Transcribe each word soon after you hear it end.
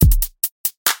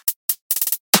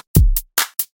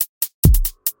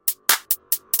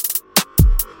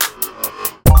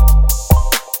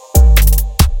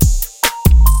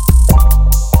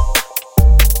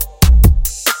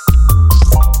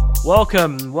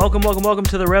Welcome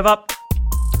to the Rev Up,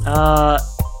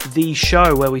 the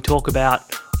show where we talk about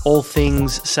all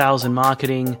things sales and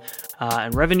marketing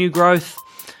and revenue growth.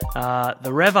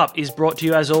 The Rev Up is brought to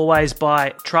you as always by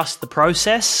Trust the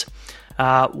Process.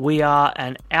 We are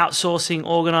an outsourcing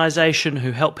organisation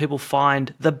who help people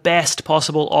find the best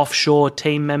possible offshore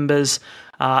team members,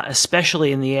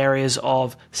 especially in the areas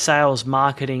of sales,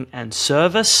 marketing and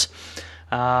service.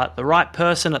 The right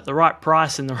person at the right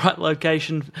price in the right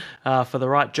location for the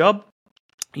right job.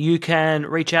 You can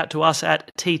reach out to us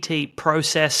at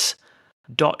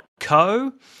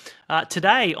ttprocess.co.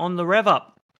 Today on the Rev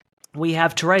Up, we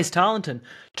have Therese Tarlinton.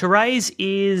 Therese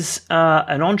is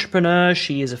an entrepreneur.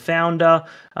 She is a founder.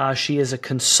 She is a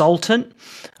consultant,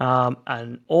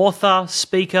 an author,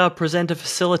 speaker, presenter,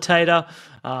 facilitator,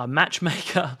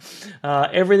 matchmaker,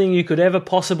 everything you could ever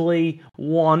possibly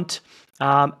want.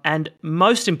 And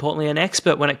most importantly, an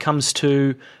expert when it comes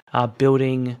to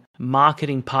building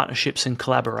marketing partnerships and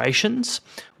collaborations,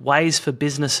 ways for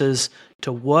businesses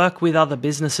to work with other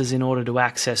businesses in order to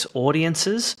access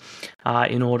audiences,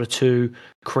 in order to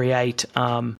create,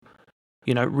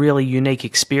 really unique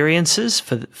experiences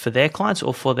for their clients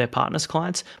or for their partners'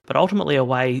 clients, but ultimately a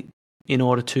way in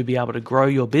order to be able to grow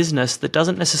your business that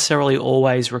doesn't necessarily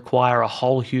always require a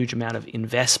whole huge amount of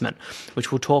investment,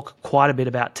 which we'll talk quite a bit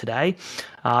about today.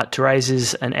 Therese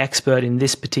is an expert in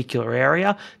this particular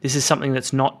area. This is something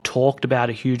that's not talked about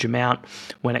a huge amount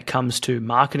when it comes to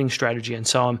marketing strategy, and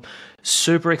so I'm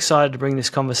super excited to bring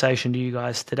this conversation to you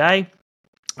guys today.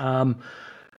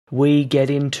 We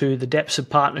get into the depths of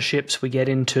partnerships, we get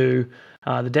into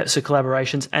the depths of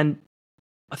collaborations, and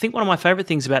I think one of my favorite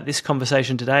things about this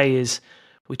conversation today is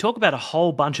we talk about a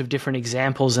whole bunch of different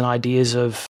examples and ideas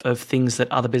of things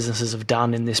that other businesses have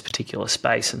done in this particular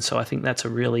space. And so I think that's a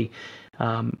really,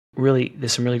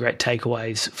 there's some really great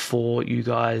takeaways for you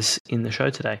guys in the show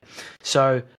today.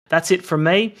 So that's it from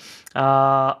me.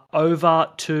 Over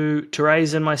to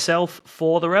Therese and myself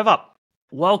for the Rev Up.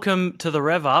 Welcome to the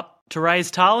Rev Up,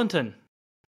 Therese Tarlinton.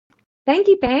 Thank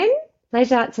you, Ben.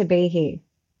 Pleasure to be here.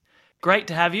 Great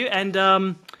to have you.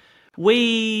 And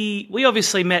we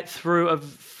obviously met through a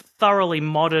thoroughly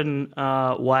modern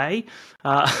way.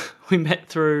 We met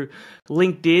through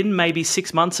LinkedIn maybe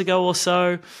 6 months ago or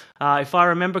so. If I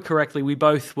remember correctly, we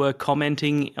both were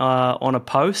commenting on a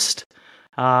post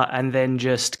and then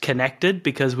just connected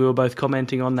because we were both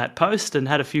commenting on that post and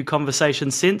had a few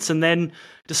conversations since, and then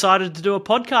decided to do a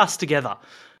podcast together.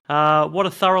 What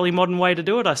a thoroughly modern way to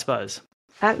do it, I suppose.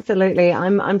 Absolutely.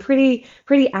 I'm pretty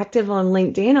active on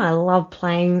LinkedIn. I love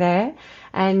playing there.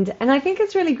 And I think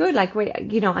it's really good. Like I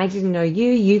didn't know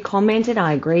you commented,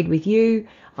 I agreed with you.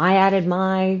 I added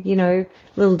my,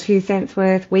 little 2 cents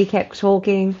worth. We kept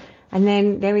talking, and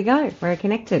then there we go. We're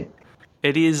connected.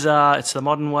 It is, it's the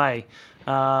modern way.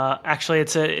 Actually,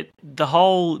 the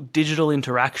whole digital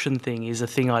interaction thing is a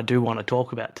thing I do want to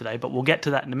talk about today, but we'll get to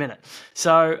that in a minute.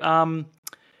 So,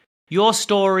 your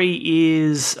story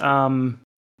is,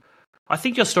 I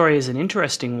think your story is an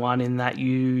interesting one in that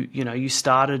you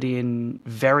started in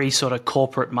very sort of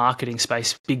corporate marketing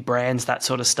space, big brands, that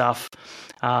sort of stuff,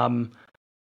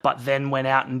 but then went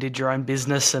out and did your own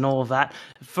business and all of that.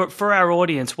 For our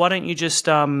audience, why don't you just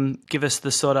give us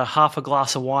the sort of half a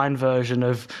glass of wine version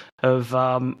of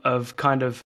kind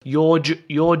of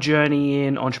your journey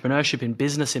in entrepreneurship, in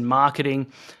business, in marketing,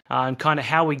 and kind of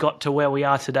how we got to where we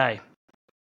are today.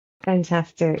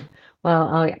 Fantastic.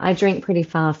 Well, I drink pretty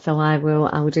fast, so I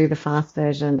will do the fast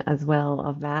version as well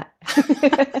of that.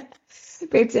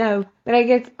 But I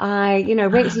guess I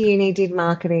went to uni, did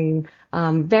marketing.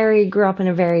 Grew up in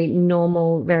a very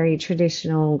normal, very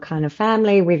traditional kind of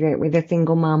family with a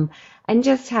single mum, and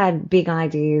just had big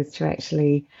ideas to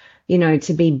actually,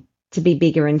 to be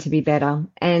bigger and to be better.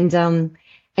 And so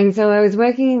I was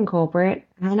working in corporate,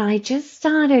 and I just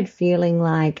started feeling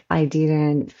like I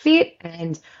didn't fit.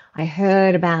 And I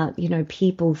heard about,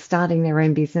 people starting their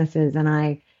own businesses, and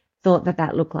I thought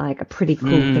that looked like a pretty cool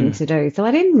thing to do. So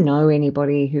I didn't know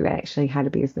anybody who actually had a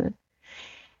business.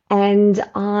 And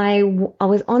I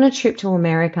was on a trip to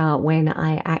America when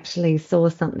I actually saw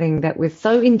something that was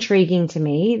so intriguing to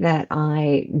me that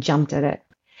I jumped at it.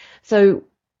 So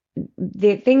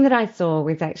the thing that I saw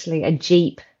was actually a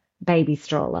Jeep baby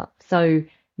stroller. So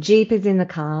Jeep is in the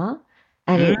car,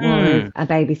 and it was a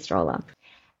baby stroller.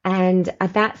 And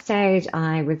at that stage,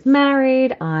 I was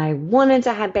married. I wanted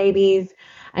to have babies.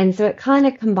 And so it kind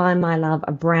of combined my love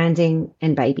of branding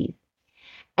and babies.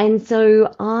 And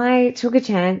so I took a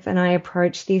chance and I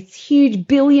approached this huge $1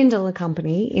 billion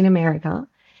company in America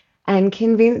and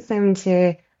convinced them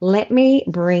to let me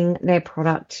bring their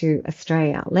product to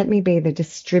Australia. Let me be the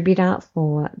distributor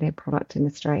for their product in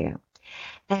Australia.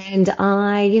 And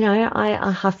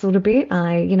I hustled a bit.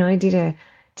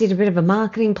 Did a bit of a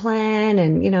marketing plan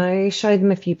and, showed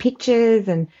them a few pictures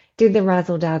and did the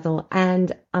razzle dazzle.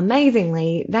 And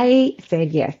amazingly, they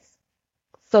said yes.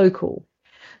 So cool.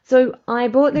 So I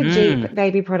brought the Jeep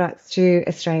baby products to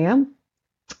Australia,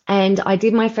 and I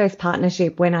did my first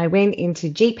partnership when I went into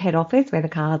Jeep head office where the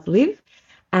cars live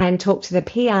and talked to the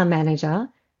PR manager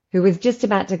who was just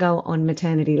about to go on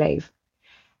maternity leave.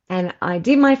 And I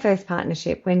did my first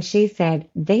partnership when she said,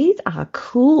 "These are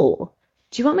cool.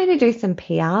 Do you want me to do some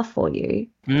PR for you?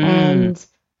 And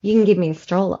you can give me a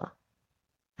stroller."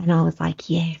 And I was like,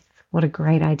 yes, what a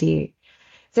great idea.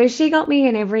 So she got me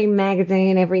in every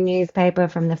magazine, every newspaper,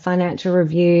 from the Financial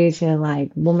Review to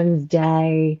like Woman's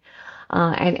Day,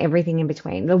 and everything in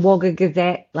between. The Wagga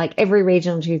Gazette, like every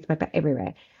regional newspaper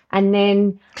everywhere. And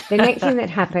then the next thing that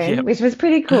happened, Yep. which was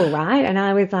pretty cool, right? And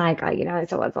I was like,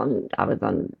 so I was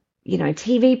on,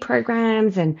 TV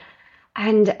programs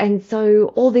and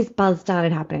so all this buzz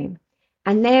started happening.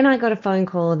 And then I got a phone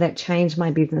call that changed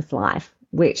my business life,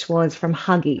 which was from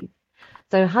Huggies.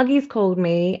 So Huggies called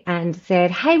me and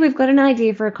said, "Hey, we've got an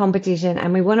idea for a competition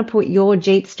and we want to put your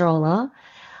Jeep stroller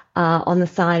on the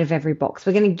side of every box.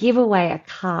 We're going to give away a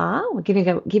car. We're going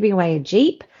to giving away a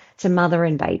Jeep to mother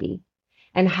and baby.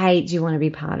 And hey, do you want to be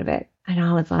part of it?" And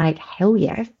I was like, hell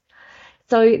yes.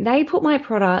 So they put my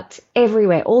product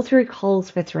everywhere, all through Coles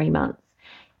for 3 months.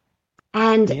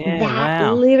 And that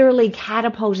Wow. literally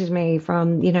catapulted me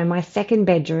from, my second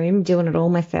bedroom, doing it all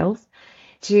myself,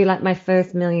 to like my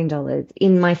first $1 million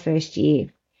in my first year.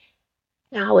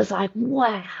 And I was like,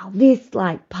 wow, this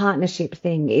like partnership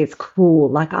thing is cool.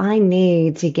 Like I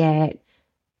need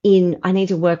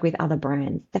to work with other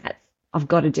brands. I've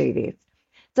got to do this.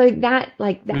 So and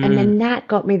then that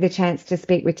got me the chance to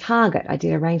speak with Target. I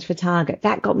did a range for Target.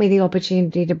 That got me the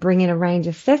opportunity to bring in a range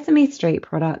of Sesame Street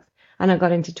products, and I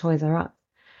got into Toys R Us.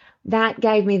 That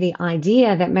gave me the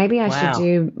idea that maybe I should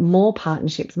do more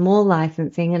partnerships, more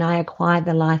licensing, and I acquired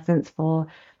the license for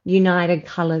United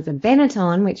Colors of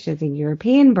Benetton, which is a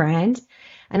European brand,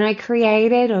 and I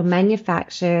created or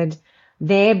manufactured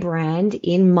their brand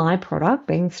in my product,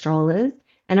 being strollers,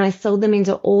 and I sold them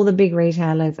into all the big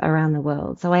retailers around the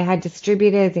world. So I had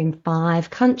distributors in 5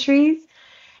 countries,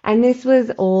 and this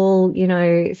was all,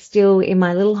 still in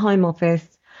my little home office.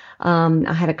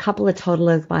 I had a couple of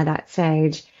toddlers by that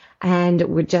stage, and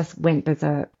we just went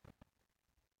berserk.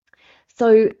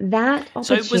 So that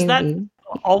opportunity. So was that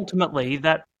ultimately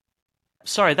that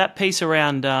piece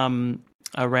around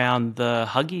the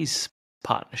Huggies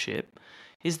partnership?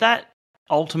 Is that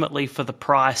ultimately for the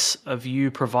price of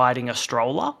you providing a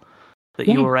stroller that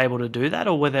you were able to do that,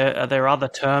 or are there other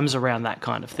terms around that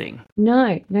kind of thing?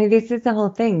 No, this is the whole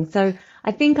thing. So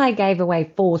I think I gave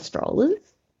away 4 strollers.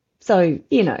 So,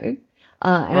 and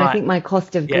I think my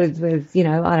cost of goods was, I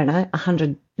don't know,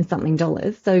 $100 and something.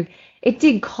 So it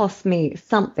did cost me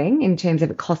something in terms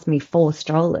of it cost me 4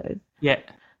 strollers. Yeah.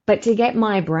 But to get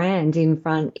my brand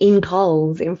in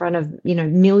Coles, in front of,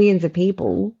 millions of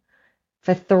people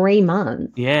for 3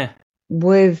 months. Yeah.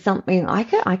 Was something I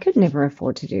could never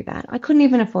afford to do that. I couldn't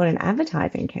even afford an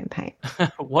advertising campaign.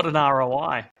 What an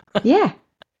ROI. Yeah,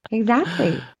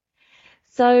 exactly.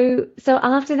 So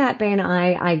after that, Ben,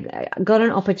 I got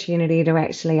an opportunity to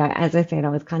actually, as I said,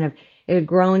 it had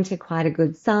grown to quite a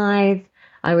good size.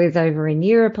 I was over in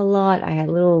Europe a lot. I had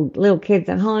little kids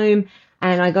at home,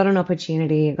 and I got an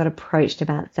opportunity. I got approached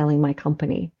about selling my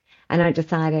company, and I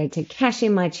decided to cash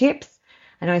in my chips,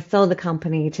 and I sold the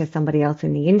company to somebody else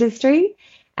in the industry.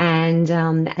 And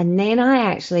then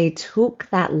I actually took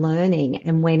that learning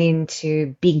and went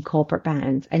into big corporate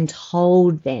brands and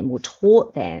taught them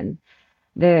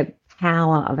the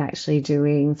power of actually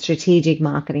doing strategic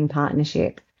marketing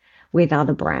partnerships with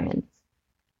other brands.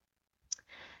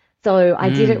 So I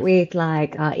did it with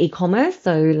e-commerce.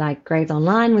 So like Grays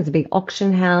Online was a big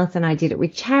auction house, and I did it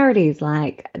with charities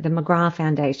like the McGrath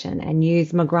Foundation, and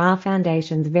used McGrath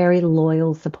Foundation's very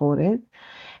loyal supporters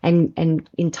and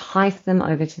entice them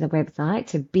over to the website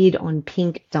to bid on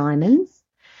pink diamonds.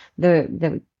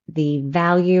 The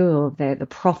value of the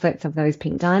profits of those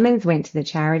pink diamonds went to the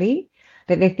charity.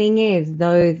 But the thing is,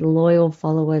 those loyal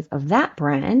followers of that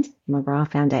brand,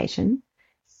 McGrath Foundation,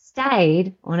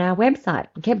 stayed on our website,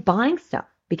 kept buying stuff,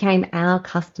 became our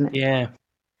customers. Yeah.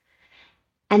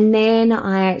 And then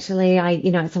so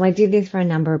I did this for a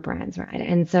number of brands, right?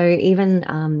 And so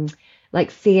even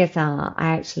like CSR,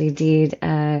 I actually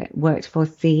worked for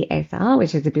CSR,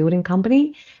 which is a building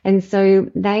company. And so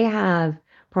they have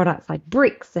products like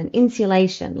bricks and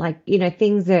insulation, like,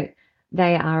 things that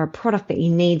they are a product that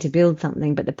you need to build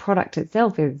something, but the product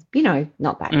itself is,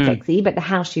 not that sexy, but the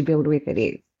house you build with it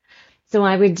is. So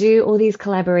I would do all these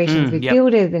collaborations with Yep.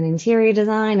 builders and interior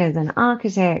designers and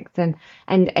architects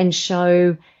and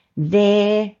show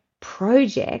their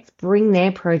projects, bring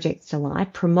their projects to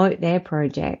life, promote their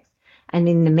projects. And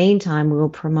in the meantime, we were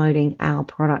promoting our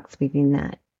products within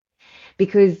that.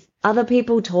 Because other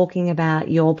people talking about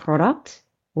your product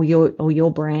or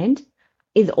your brand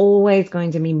is always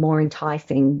going to be more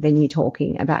enticing than you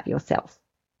talking about yourself.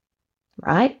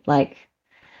 Right? Like,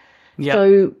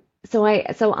 Yep. so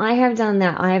I have done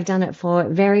that. I have done it for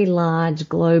very large,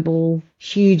 global,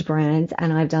 huge brands,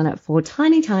 and I've done it for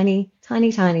tiny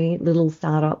little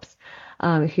startups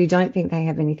who don't think they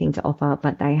have anything to offer,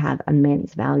 but they have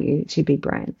immense value to big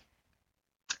brands.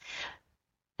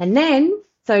 And then,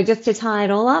 so just to tie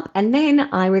it all up, and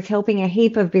then I was helping a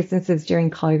heap of businesses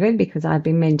during COVID because I've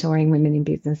been mentoring women in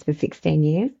business for 16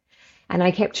 years. And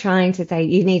I kept trying to say,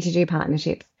 you need to do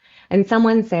partnerships. And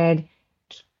someone said,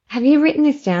 have you written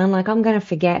this down? Like, I'm going to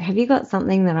forget. Have you got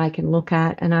something that I can look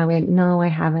at? And I went, no, I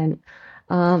haven't.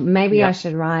 Maybe I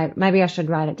should write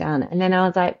it down. And then I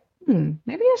was like,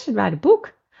 maybe I should write a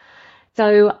book.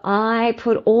 So I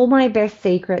put all my best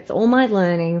secrets, all my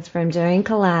learnings from doing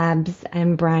collabs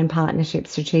and brand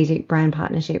partnerships, strategic brand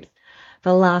partnerships for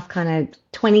the last kind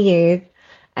of 20 years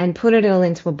and put it all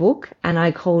into a book. And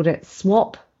I called it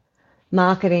Swap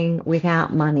Marketing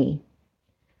Without Money.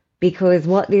 Because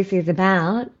what this is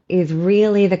about is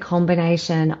really the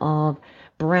combination of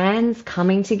brands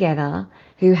coming together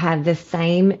who have the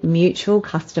same mutual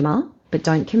customer but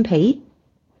don't compete,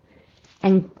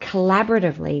 and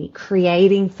collaboratively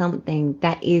creating something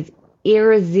that is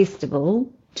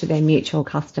irresistible to their mutual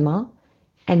customer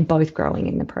and both growing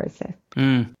in the process.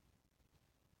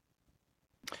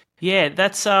 Yeah,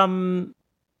 that's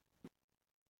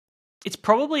it's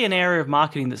probably an area of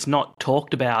marketing that's not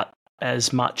talked about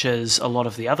as much as a lot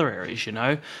of the other areas,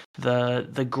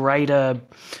 the greater,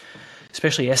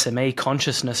 especially SME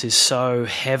consciousness is so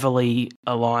heavily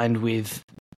aligned with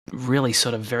really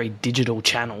sort of very digital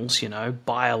channels,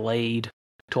 buy a lead,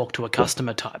 talk to a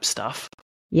customer type stuff.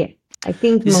 Yeah. I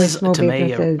think this most is, small to me,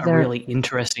 businesses a really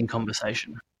interesting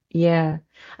conversation. Yeah.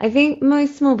 I think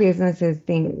most small businesses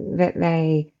think that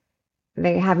they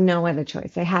have no other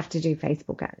choice. They have to do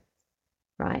Facebook ads.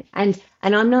 Right. And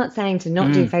I'm not saying to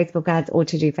not do Facebook ads or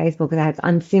to do Facebook ads.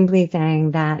 I'm simply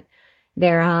saying that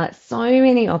there are so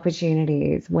many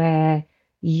opportunities where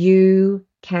you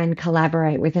can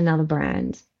collaborate with another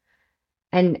brand.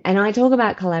 And I talk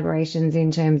about collaborations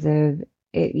in terms of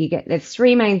there's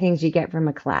three main things you get from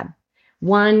a collab.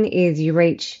 One is you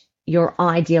reach your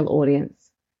ideal audience.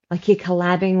 Like you're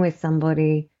collabing with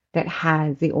somebody that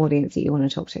has the audience that you want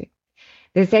to talk to.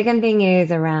 The second thing is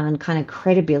around kind of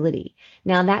credibility.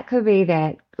 Now that could be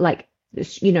that like,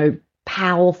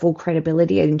 powerful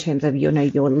credibility in terms of, you're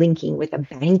linking with a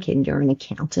bank and you're an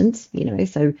accountant,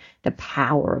 so the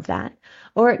power of that.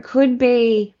 Or it could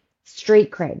be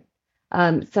street cred.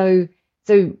 So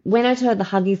when I tell the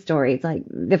Huggies story, it's like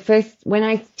when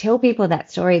I tell people that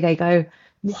story, they go,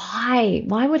 why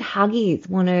would Huggies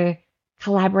want to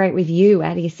collaborate with you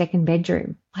out of your second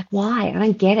bedroom? Like, why? I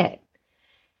don't get it.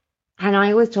 And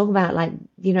I always talk about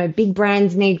big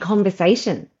brands need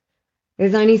conversation.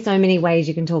 There's only so many ways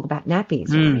you can talk about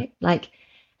nappies, right?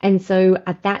 And so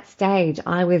at that stage,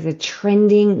 I was a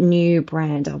trending new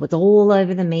brand. I was all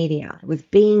over the media. It was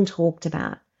being talked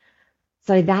about.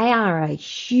 So they are a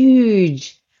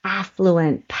huge,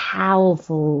 affluent,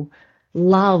 powerful,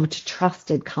 loved,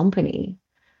 trusted company.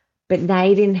 But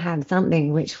they didn't have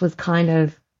something which was kind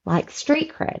of like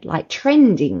street cred, like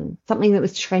trending, something that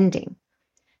was trending.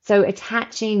 So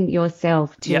attaching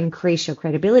yourself to increase your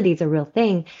credibility is a real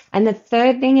thing. And the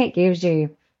third thing it gives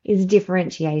you is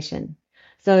differentiation.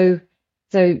 So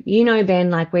Ben,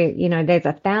 there's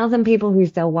 1,000 people who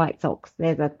sell white socks.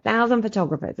 There's 1,000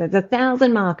 photographers. There's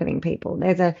 1,000 marketing people.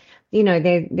 There's a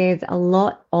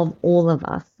lot of all of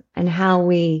us, and how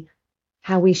we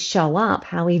show up,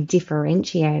 how we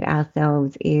differentiate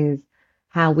ourselves is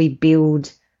how we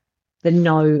build the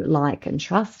know, like, and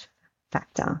trust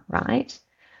factor, right?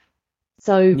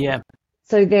 So when you're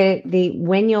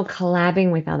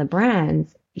collabing with other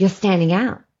brands, you're standing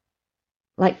out.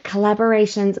 Like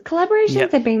collaborations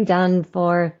have been done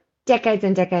for decades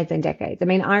and decades and decades. I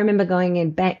mean, I remember going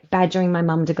and badgering my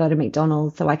mum to go to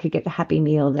McDonald's so I could get the Happy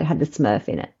Meal that had the Smurf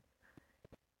in it.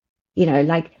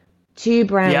 Two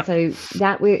brands. So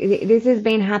this has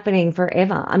been happening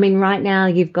forever. I mean, right now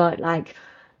you've got Adidas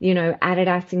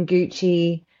and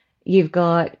Gucci. You've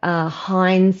got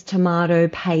Heinz tomato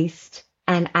paste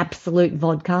and Absolute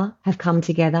vodka have come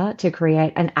together to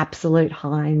create an Absolute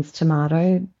Heinz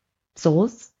tomato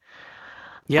sauce.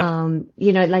 Yep.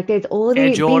 Like there's all Air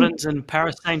these Jordans and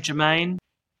Paris Saint-Germain.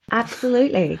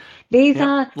 absolutely. These Yep.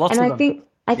 are, Lots and of I them. think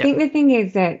I Yep. think the thing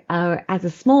is that as a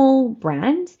small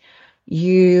brand,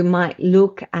 you might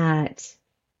look at,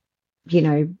 you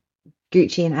know,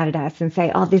 Gucci and Adidas and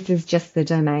say, oh, this is just the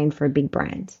domain for a big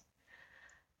brand.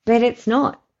 But it's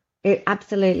not. It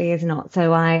absolutely is not.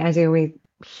 So I deal with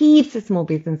heaps of small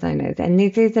business owners, and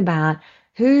this is about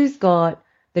who's got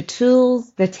the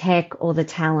tools, the tech, or the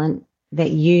talent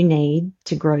that you need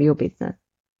to grow your business.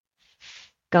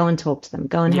 Go and talk to them.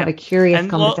 Go and have a Yep. curious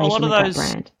And a lot conversation of with that those,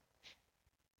 brand.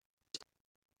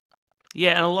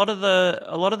 yeah, and a lot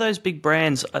of those big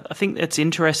brands, I think it's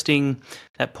interesting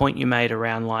that point you made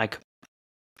around like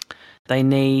they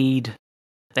need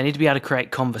to be able to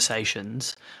create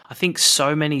conversations. I think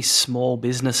so many small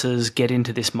businesses get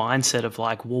into this mindset of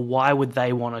like, well, why would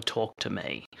they want to talk to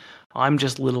me? I'm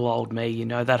just little old me,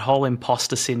 that whole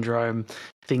imposter syndrome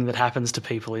thing that happens to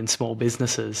people in small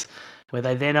businesses, where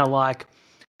they then are like,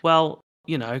 well,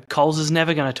 Coles is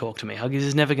never going to talk to me. Huggies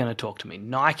is never going to talk to me.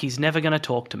 Nike's never going to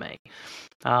talk to me.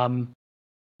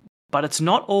 But it's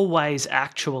not always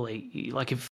actually,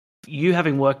 like if you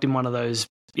having worked in one of those,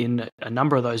 in a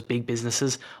number of those big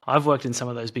businesses, I've worked in some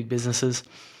of those big businesses.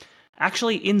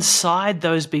 Actually, inside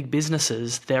those big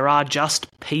businesses, there are just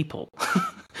people.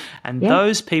 And Yeah.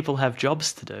 those people have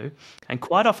jobs to do. And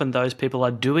quite often, those people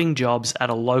are doing jobs at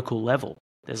a local level.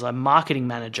 There's a marketing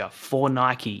manager for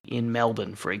Nike in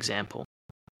Melbourne, for example.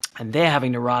 And they're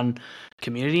having to run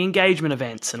community engagement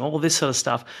events and all this sort of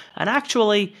stuff. And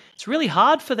actually, it's really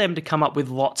hard for them to come up with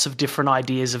lots of different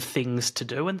ideas of things to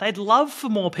do. And they'd love for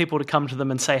more people to come to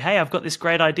them and say, hey, I've got this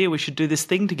great idea. We should do this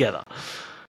thing together.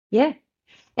 Yeah.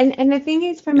 And the thing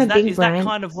is, from a big Is that brand,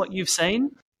 kind of what you've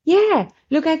seen? yeah.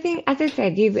 Look, I think, as I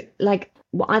said,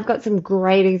 I've got some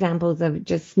great examples of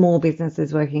just small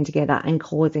businesses working together and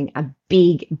causing a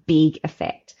big, big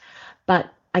effect.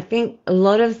 But I think a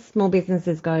lot of small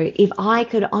businesses go, if I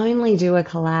could only do a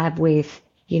collab with,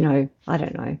 I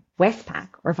don't know, Westpac,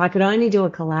 or if I could only do a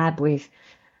collab with,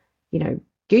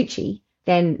 Gucci,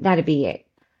 then that'd be it.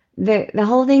 The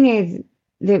whole thing is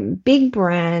the big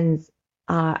brands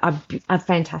are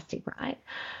fantastic, right?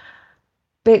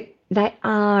 But they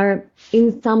are,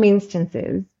 in some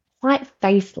instances, quite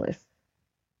faceless.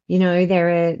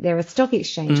 They're a stock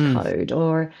exchange code,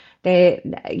 or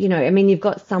you've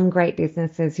got some great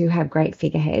businesses who have great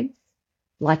figureheads,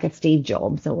 like a Steve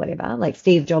Jobs or whatever. Like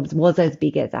Steve Jobs was as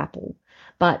big as Apple,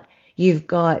 but you've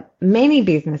got many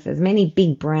businesses, many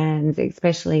big brands,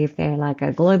 especially if they're like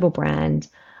a global brand,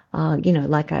 like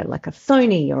a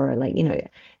Sony, or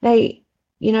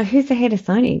who's the head of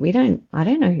Sony? I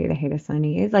don't know who the head of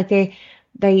Sony is. Like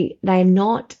they're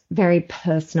not very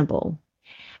personable.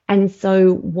 And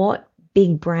so what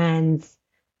big brands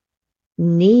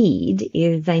need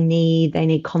is they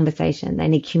need conversation, they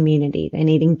need community, they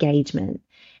need engagement.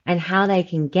 And how they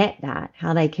can get that,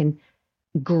 how they can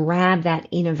grab that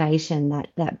innovation,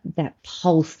 that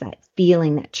pulse, that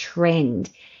feeling, that trend,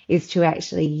 is to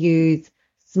actually use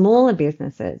smaller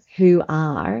businesses who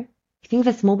are, think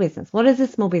of a small business. What is a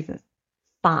small business?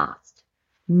 Fast,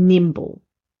 nimble,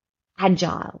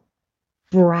 agile,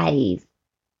 brave.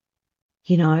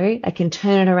 They can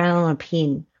turn it around on a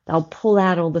pin. They'll pull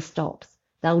out all the stops.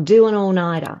 They'll do an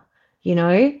all-nighter,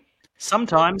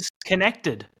 Sometimes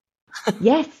connected.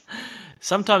 Yes,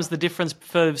 Sometimes the difference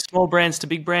for small brands to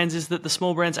big brands is that the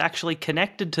small brands actually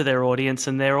connected to their audience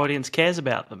and their audience cares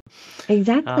about them.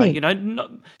 exactly.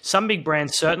 Some big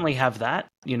brands certainly have that.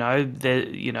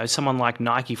 Someone like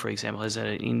Nike, for example, has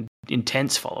an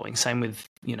intense following. Same with,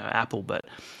 Apple. But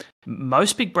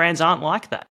most big brands aren't like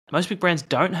that. Most big brands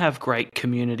don't have great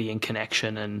community and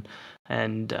connection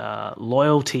and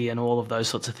loyalty and all of those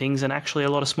sorts of things. And actually,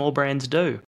 a lot of small brands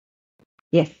do.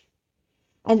 Yes.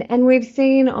 And we've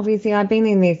seen, obviously, I've been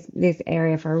in this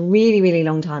area for a really, really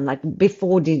long time, like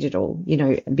before digital,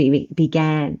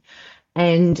 began.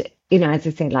 And, as I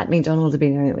said, like McDonald's have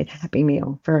been doing it with Happy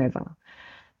Meal forever.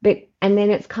 And then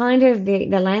it's kind of, the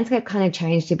landscape kind of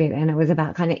changed a bit, and it was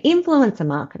about kind of influencer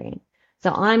marketing.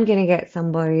 So I'm going to get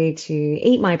somebody to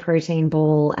eat my protein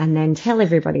ball and then tell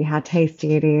everybody how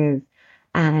tasty it is.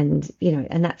 And,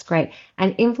 and that's great.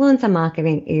 And influencer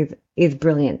marketing is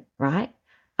brilliant, right?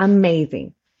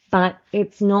 Amazing. But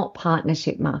it's not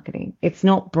partnership marketing. It's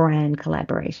not brand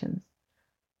collaborations.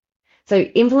 So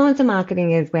influencer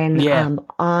marketing is when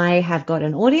I have got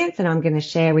an audience and I'm going to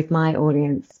share with my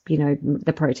audience,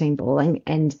 the protein ball.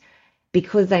 And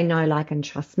because they know, like, and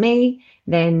trust me,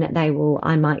 then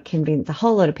I might convince a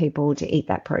whole lot of people to eat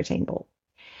that protein ball.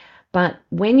 But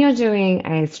when you're doing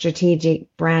a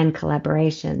strategic brand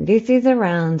collaboration, this is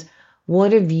around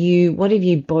what have you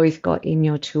both got in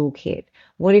your toolkit?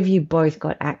 What have you both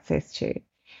got access to?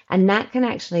 And that can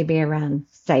actually be around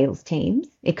sales teams.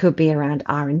 It could be around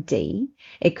R&D.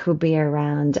 It could be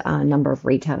around a number of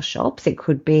retail shops. It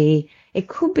could be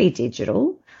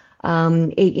digital.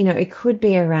 It could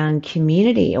be around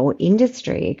community or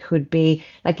industry. It could be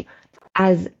like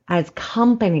as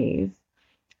companies,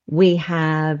 we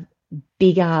have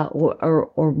bigger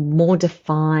or more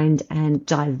defined and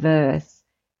diverse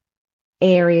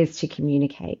areas to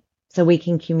communicate. So we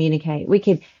can communicate. We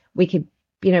could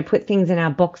put things in our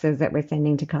boxes that we're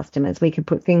sending to customers. We could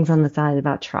put things on the side of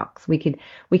our trucks. We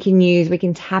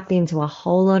can tap into a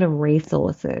whole lot of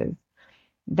resources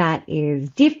that is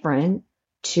different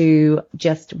to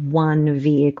just one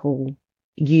vehicle,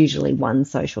 usually one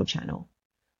social channel.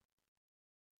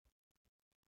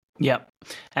 Yeah.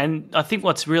 And I think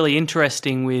what's really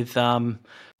interesting with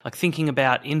like thinking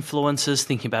about influencers,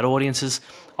 thinking about audiences,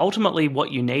 ultimately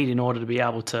what you need in order to be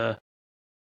able to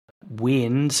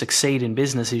succeed in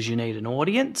business is you need an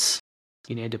audience,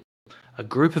 you need a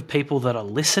group of people that are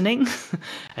listening,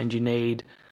 and you need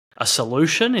a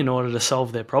solution in order to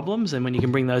solve their problems. And when you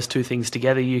can bring those two things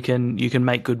together, you can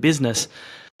make good business.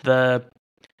 I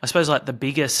suppose like the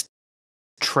biggest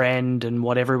trend and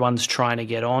what everyone's trying to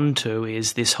get onto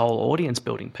is this whole audience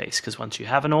building piece, because once you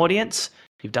have an audience,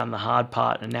 you've done the hard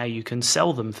part and now you can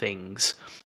sell them things.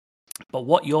 But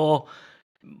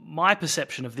my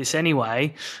perception of this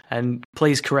anyway, and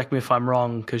please correct me if I'm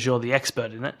wrong because you're the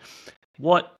expert in it,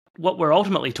 what we're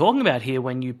ultimately talking about here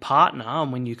when you partner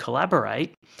and when you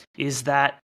collaborate is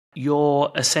that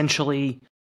you're essentially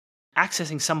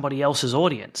accessing somebody else's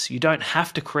audience. You don't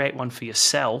have to create one for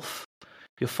yourself.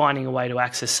 You're finding a way to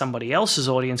access somebody else's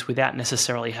audience without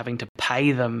necessarily having to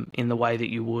pay them in the way that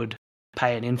you would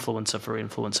pay an influencer for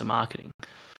influencer marketing.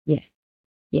 Yeah.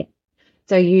 Yeah.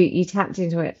 So you tapped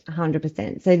into it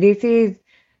 100%. So this is,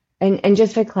 and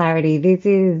just for clarity, this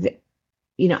is,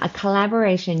 a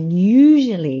collaboration.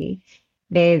 Usually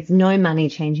there's no money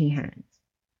changing hands.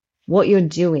 What you're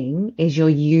doing is you're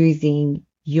using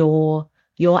your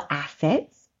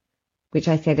assets, which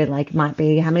I said it might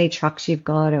be how many trucks you've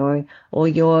got or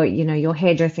your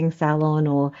hairdressing salon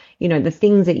or, the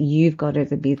things that you've got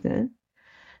as a business.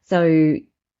 So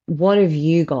what have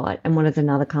you got and what has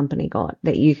another company got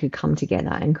that you could come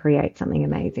together and create something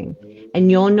amazing?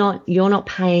 And you're not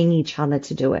paying each other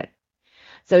to do it.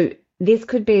 So this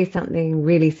could be something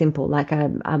really simple, like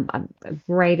a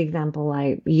great example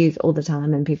I use all the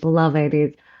time and people love it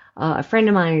is a friend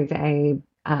of mine is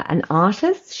an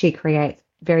artist. She creates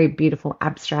very beautiful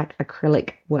abstract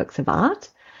acrylic works of art.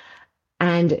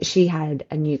 And she had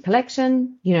a new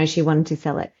collection, she wanted to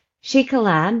sell it. She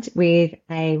collabed with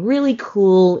a really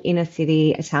cool inner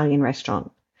city Italian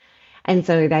restaurant. And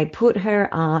so they put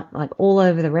her art all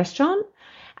over the restaurant.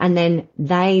 And then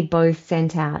they both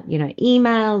sent out,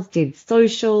 emails, did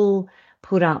social,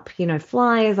 put up,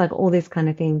 flyers, all this kind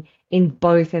of thing in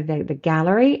both of the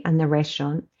gallery and the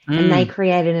restaurant. And they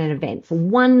created an event for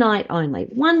one night only.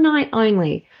 One night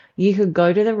only. You could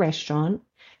go to the restaurant.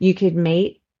 You could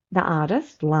meet the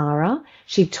artist, Lara.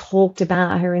 She talked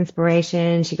about her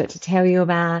inspiration. She got to tell you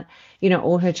about,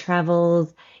 all her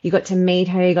travels. You got to meet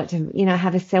her. You got to,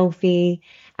 have a selfie.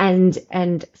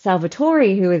 And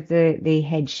Salvatore, who is the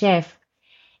head chef,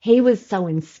 he was so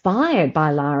inspired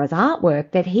by Lara's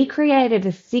artwork that he created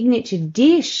a signature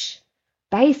dish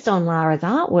based on Lara's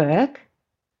artwork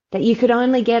that you could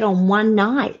only get on one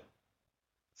night.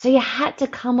 So you had to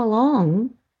come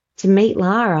along to meet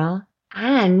Lara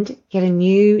and get a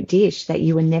new dish that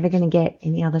you were never going to get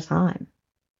any other time.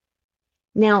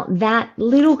 Now that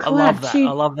little collab,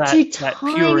 I love that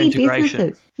tiny pure integration.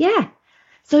 Businesses. Yeah.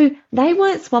 So they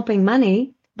weren't swapping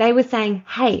money. They were saying,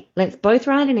 hey, let's both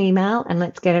write an email and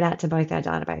let's get it out to both our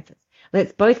databases.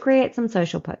 Let's both create some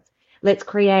social posts. Let's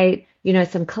create,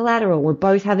 some collateral. We'll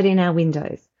both have it in our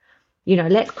windows.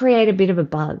 Let's create a bit of a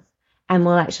buzz and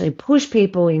we'll actually push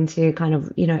people into kind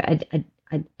of,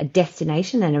 a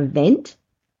destination, an event.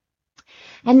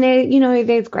 And there,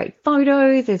 there's great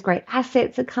photos, there's great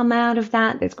assets that come out of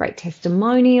that. There's great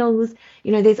testimonials.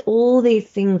 There's all these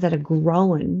things that are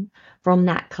growing from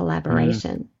that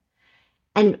collaboration.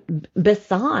 And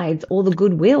besides all the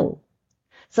goodwill.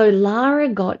 So Lara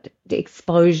got the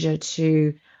exposure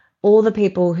to all the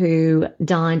people who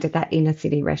dined at that inner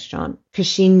city restaurant because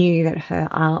she knew that her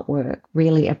artwork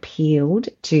really appealed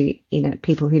to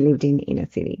people who lived in inner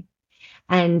city.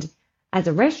 And as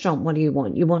a restaurant, what do you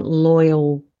want? You want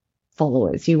loyal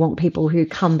followers. You want people who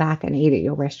come back and eat at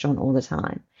your restaurant all the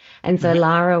time. And so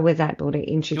Lara was able to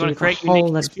You want to introduce a create unique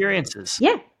whole lot of, experiences.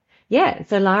 yeah, yeah.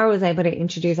 So Lara was able to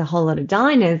introduce a whole lot of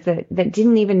diners that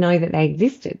didn't even know that they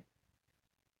existed.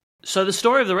 So the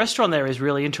story of the restaurant there is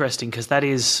really interesting because that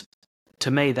is,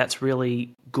 to me, that's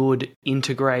really good,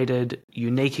 integrated,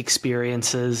 unique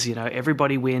experiences. You know,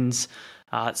 everybody wins.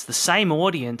 It's the same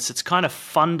audience. It's kind of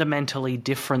fundamentally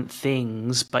different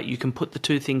things, but you can put the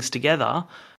two things together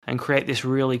and create this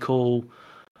really cool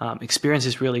experience,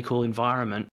 this really cool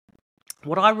environment.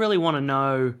 What I really want to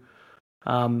know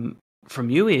from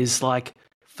you is like,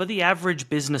 for the average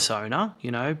business owner, you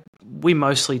know, we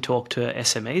mostly talk to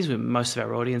SMEs. Most of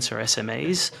our audience are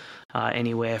SMEs,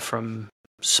 anywhere from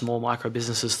small micro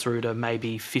businesses through to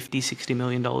maybe $50-60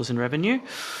 million in revenue.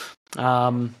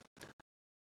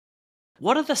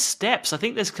 What are the steps? I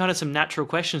think there's kind of some natural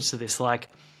questions to this, like,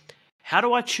 how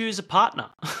do I choose a partner?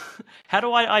 How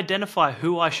do I identify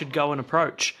who I should go and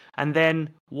approach? And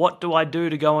then what do I do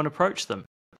to go and approach them?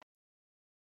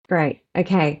 Great.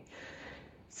 Okay.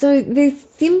 So the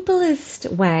simplest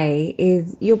way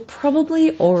is you're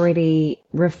probably already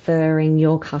referring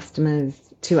your customers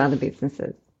to other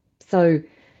businesses. So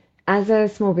as a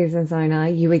small business owner,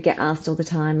 you would get asked all the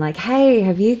time, like, hey,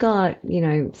 have you got,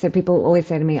 so people always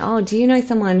say to me, oh, do you know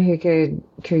someone who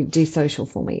could do social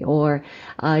for me? Or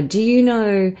do you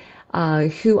know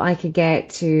who I could get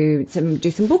to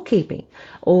do some bookkeeping?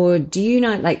 Or do you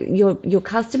know, like your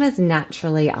customers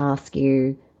naturally ask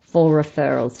you for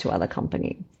referrals to other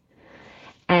companies.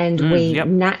 And we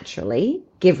naturally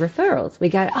give referrals. We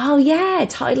go, oh yeah,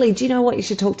 totally. Do you know what? You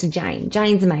should talk to Jane.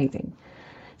 Jane's amazing.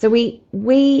 So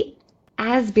we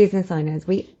as business owners,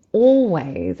 we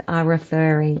always are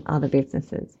referring other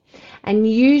businesses. And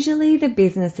usually the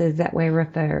businesses that we're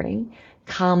referring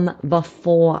come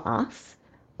before us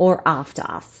or after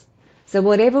us. So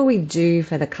whatever we do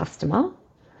for the customer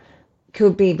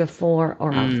could be before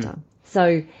or after.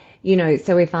 So,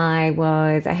 so if I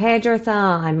was a hairdresser,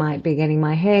 I might be getting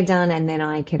my hair done and then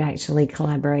I could actually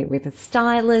collaborate with a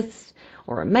stylist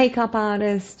or a makeup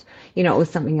artist, or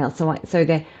something else.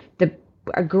 So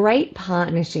a great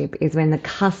partnership is when the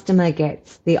customer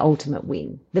gets the ultimate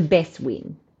win, the best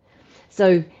win.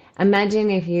 So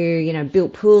imagine if you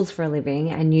built pools for a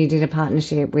living and you did a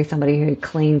partnership with somebody who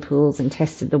cleaned pools and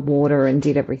tested the water and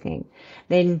did everything.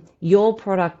 Then your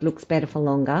product looks better for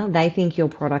longer. They think your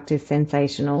product is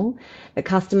sensational. The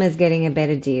customer's getting a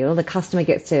better deal. The customer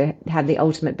gets to have the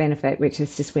ultimate benefit, which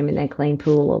is to swim in their clean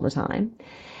pool all the time.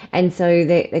 And so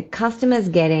the customer's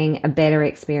getting a better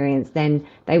experience than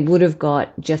they would have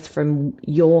got just from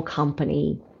your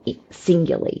company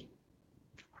singularly.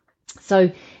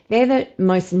 So they're the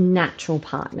most natural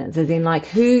partners, as in like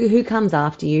who comes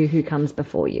after you, who comes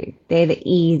before you. They're the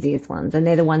easiest ones, and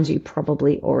they're the ones you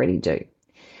probably already do.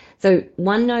 So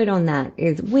one note on that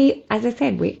is as I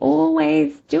said, we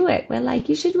always do it. We're like,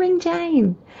 you should ring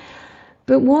Jane.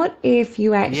 But what if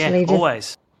you actually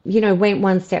always. Went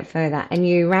one step further and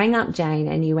you rang up Jane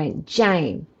and you went,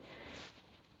 Jane,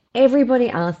 everybody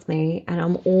asks me and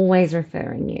I'm always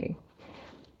referring you.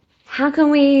 How can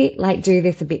we do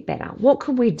this a bit better? What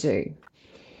could we do?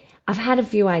 I've had a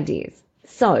few ideas.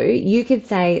 So you could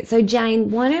say, so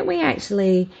Jane, why don't we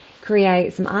actually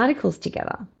create some articles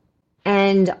together?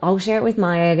 And I'll share it with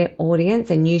my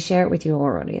audience and you share it with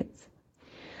your audience.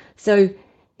 So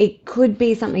it could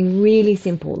be something really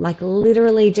simple, like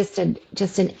literally just an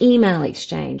email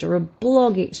exchange or a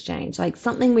blog exchange, like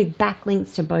something with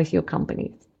backlinks to both your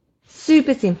companies.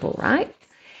 Super simple, right?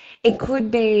 It could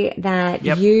be that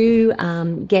you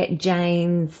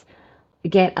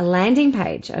get a landing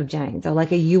page of Jane's or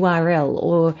like a URL,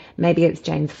 or maybe it's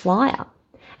Jane's flyer.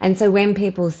 And so when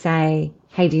people say,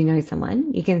 hey, do you know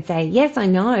someone? You can say, yes, I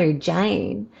know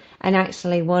Jane. And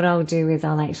actually what I'll do is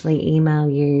I'll actually email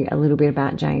you a little bit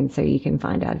about Jane so you can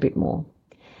find out a bit more.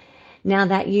 Now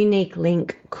that unique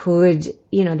link could,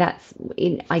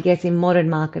 I guess in modern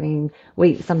marketing,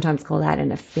 we sometimes call that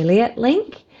an affiliate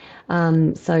link.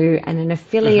 And an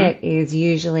affiliate is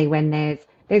usually when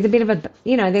there's a bit of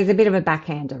a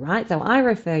backhander, right? So I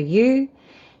refer you,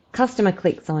 customer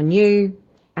clicks on you,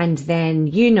 and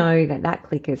then that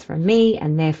click is from me,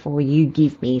 and therefore you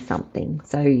give me something.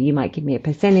 So you might give me a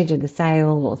percentage of the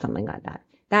sale or something like that.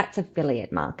 That's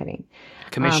affiliate marketing.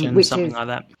 Commission, something like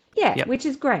that. Yeah, which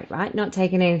is great, right? Not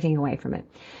taking anything away from it.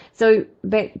 So,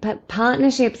 but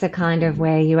partnerships are kind of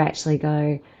where you actually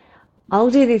go, I'll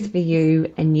do this for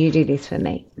you and you do this for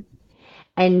me.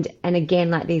 And again,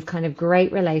 like these kind of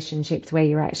great relationships where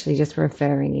you're actually just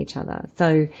referring each other.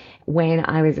 So when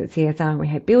I was at CSR and we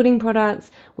had building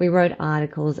products, we wrote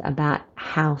articles about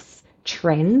house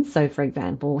trends. So, for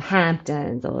example,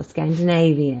 Hamptons or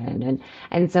Scandinavian.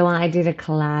 And so I did a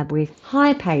collab with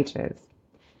High Pages.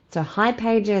 So High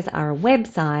Pages are a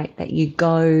website that you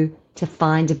go to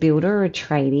find a builder or a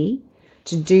tradie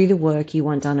to do the work you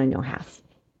want done on your house.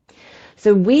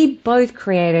 So we both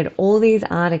created all these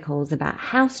articles about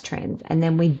house trends, and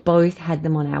then we both had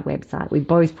them on our website. We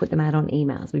both put them out on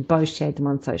emails. We both shared them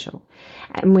on social.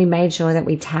 And we made sure that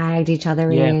we tagged each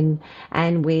other Yeah. in,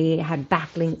 and we had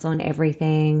backlinks on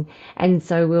everything. And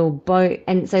so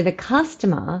so the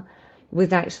customer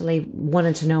was actually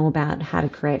wanted to know about how to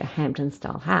create a Hampton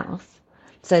style house.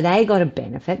 So they got a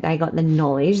benefit, they got the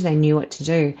knowledge, they knew what to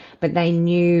do, but they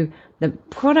knew the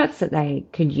products that they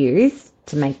could use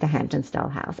to make the Hampton style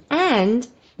house, and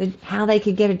how they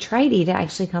could get a tradie to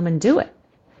actually come and do it.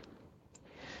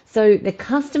 So the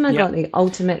customer got Yep. the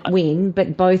ultimate win,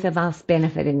 but both of us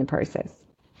benefit in the process.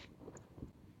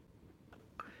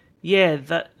 Yeah,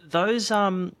 those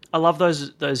I love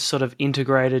those sort of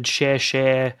integrated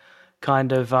share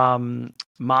kind of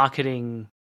marketing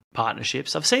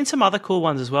partnerships. I've seen some other cool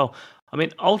ones as well. I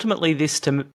mean, ultimately this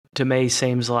to me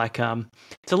seems like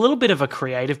it's a little bit of a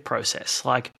creative process.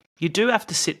 Like you do have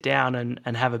to sit down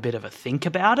and have a bit of a think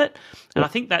about it. And I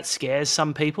think that scares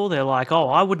some people. They're like, "Oh,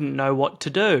 I wouldn't know what to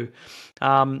do."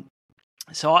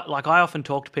 So I often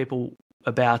talk to people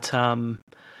about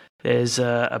there's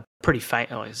a pretty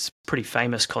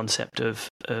famous concept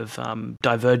of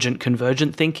divergent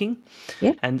convergent thinking.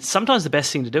 Yeah. And sometimes the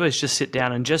best thing to do is just sit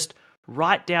down and just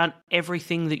write down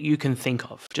everything that you can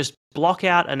think of. Just block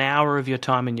out an hour of your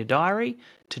time in your diary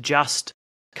to just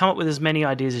come up with as many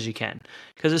ideas as you can.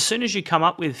 Because as soon as you come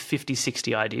up with 50,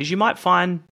 60 ideas, you might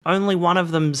find only one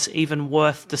of them's even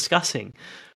worth discussing.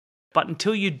 But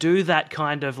until you do that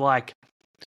kind of like,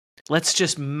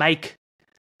 let's make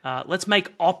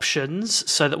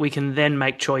options so that we can then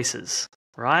make choices,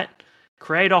 right?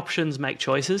 Create options, make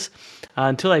choices.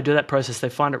 Until they do that process, they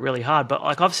find it really hard. But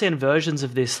like I've seen versions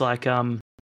of this, like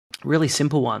really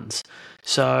simple ones.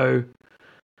 So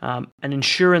an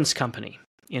insurance company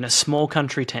in a small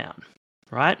country town,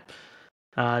 right?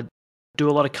 Do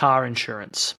a lot of car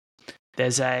insurance.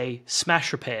 There's a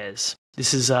smash repairs.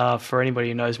 This is, for anybody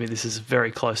who knows me, this is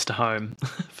very close to home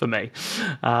for me.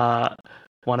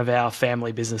 One of our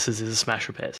family businesses is a smash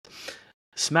repairs.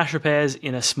 Smash repairs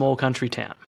in a small country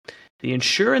town. The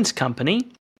insurance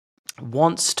company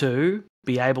wants to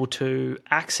be able to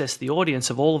access the audience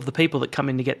of all of the people that come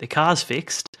in to get their cars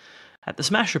fixed at the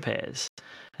smash repairs.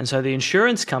 And so the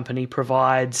insurance company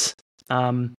provides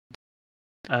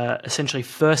essentially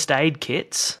first aid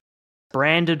kits,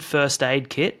 branded first aid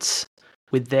kits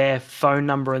with their phone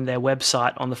number and their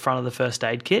website on the front of the first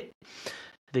aid kit.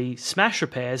 The smash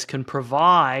repairs can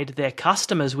provide their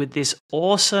customers with this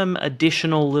awesome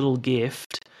additional little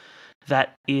gift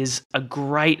that is a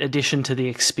great addition to the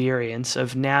experience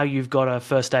of now you've got a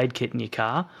first aid kit in your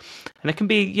car. And it can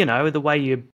be, the way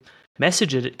you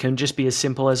message it, it can just be as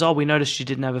simple as, oh, we noticed you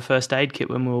didn't have a first aid kit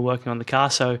when we were working on the car,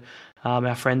 so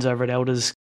our friends over at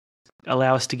Elders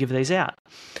allow us to give these out.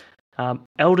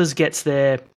 Elders gets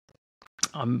their...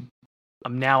 I'm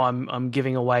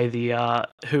giving away the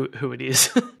who it is.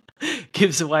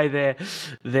 Gives away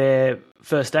their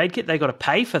first aid kit. They got to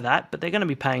pay for that, but they're going to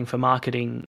be paying for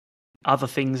marketing other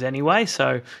things anyway.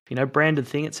 So branded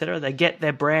thing, etc. They get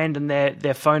their brand and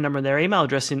their phone number and their email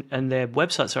address and their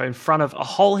websites are in front of a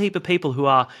whole heap of people who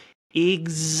are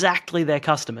exactly their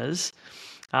customers,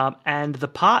 and the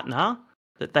partner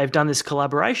that they've done this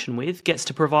collaboration with gets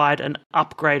to provide an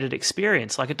upgraded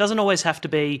experience. Like it doesn't always have to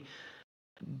be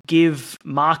give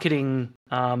marketing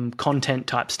content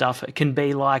type stuff. It can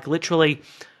be like literally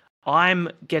I'm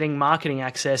getting marketing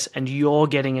access and you're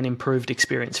getting an improved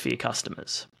experience for your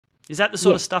customers. Is that the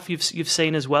sort of stuff you've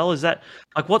seen as well? Is that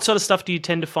like what sort of stuff do you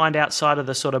tend to find outside of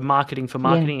the sort of marketing for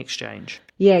marketing exchange?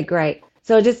 Yeah, great.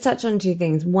 So I'll just touch on two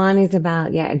things. One is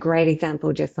about, a great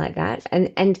example just like that.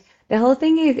 And the whole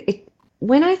thing is,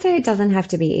 when I say it doesn't have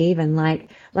to be even, like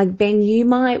Ben, you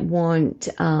might want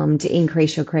to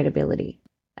increase your credibility.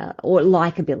 Or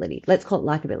likability. Let's call it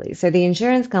likability. So the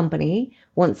insurance company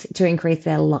wants to increase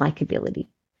their likability,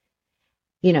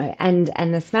 and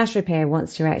the smash repair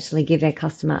wants to actually give their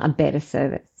customer a better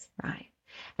service, right?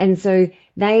 And so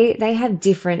they have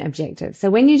different objectives.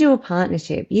 So when you do a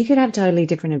partnership, you could have totally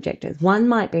different objectives. One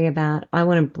might be about, I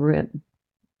want to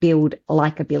build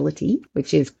likability,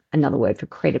 which is another word for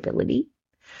credibility.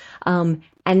 And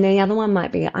the other one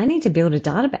might be, I need to build a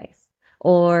database.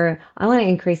 Or I want to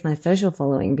increase my social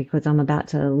following because I'm about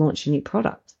to launch a new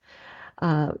product.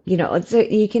 So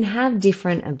you can have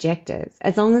different objectives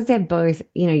as long as they're both,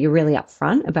 you're really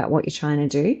upfront about what you're trying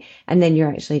to do, and then you're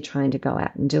actually trying to go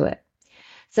out and do it.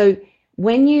 So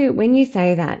when you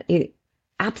say that, it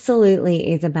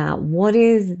absolutely is about what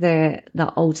is the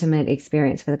ultimate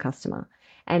experience for the customer.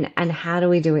 And how do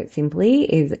we do it simply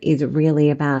is really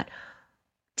about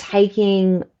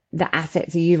taking the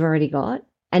assets that you've already got.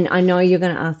 And I know you're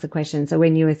going to ask the question. So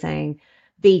when you were saying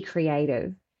be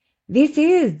creative, this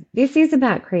is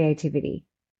about creativity.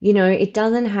 It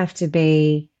doesn't have to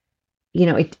be,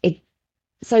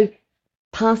 so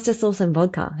pasta sauce and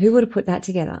vodka, who would have put that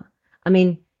together? I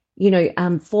mean,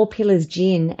 Four Pillars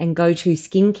Gin and Go To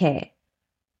Skincare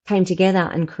came together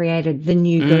and created the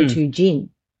new Go Mm. To Gin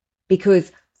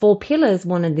because Four Pillars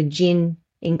wanted the gin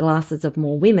in glasses of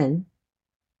more women,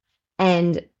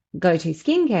 and Go To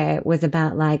Skincare was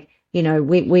about like, we're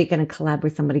going to collab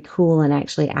with somebody cool and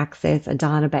actually access a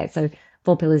database. So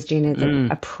Four Pillars Gin is a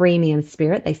Mm. premium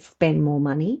spirit. They spend more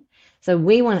money. So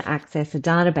we want to access a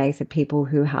database of people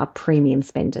who are premium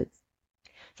spenders.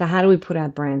 So how do we put our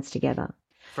brands together?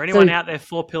 For anyone So out there,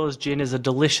 Four Pillars Gin is a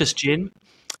delicious gin.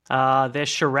 Their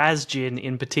Shiraz gin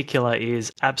in particular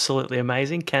is absolutely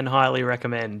amazing. Can highly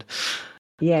recommend.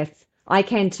 yes, I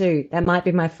can too. That might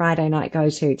be my Friday night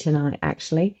go-to tonight,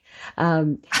 actually.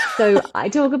 Um, so I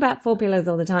talk about Four Pillars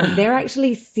all the time. They're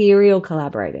actually serial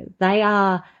collaborators. They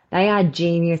are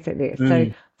genius at this. So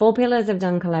Mm. Four Pillars have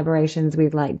done collaborations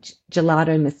with like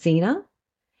Gelato Messina.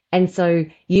 And so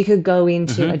you could go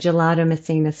into a Hmm. Gelato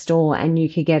Messina store and you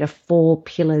could get a Four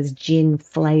Pillars gin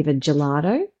flavored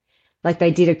gelato. Like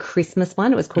they did a Christmas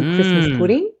one. It was called Christmas Mm.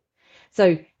 pudding.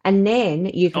 So, and then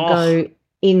you could Oh. go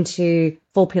into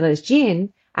Four Pillars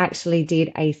Gin, actually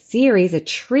did a series, a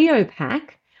trio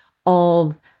pack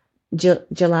of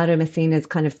Gelato Messina's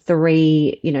kind of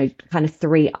three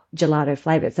gelato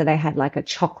flavors. So they had like a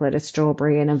chocolate, a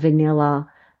strawberry, and a vanilla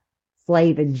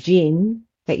flavored gin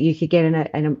that you could get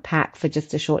in a pack for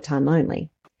just a short time only.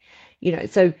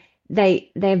 So they're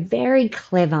very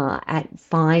clever at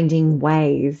finding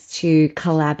ways to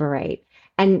collaborate.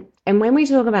 And when we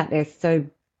talk about this, so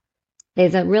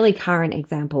there's a really current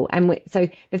example. So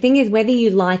the thing is, whether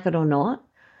you like it or not,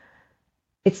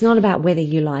 it's not about whether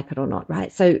you like it or not,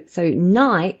 right? So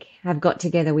Nike have got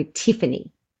together with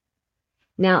Tiffany.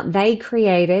 Now they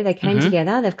came Hmm.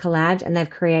 together, they've collabed and they've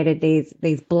created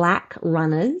these black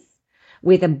runners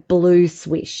with a blue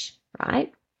swish,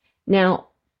 right? Now,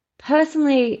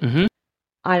 personally, Hmm.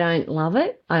 I don't love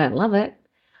it. I don't love it.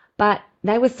 But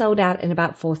they were sold out in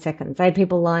about 4 seconds. They had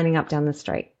people lining up down the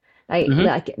street. Hmm.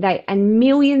 And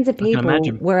millions of I can people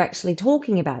imagine. were actually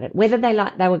talking about it. Whether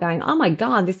they were going, oh my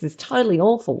God, this is totally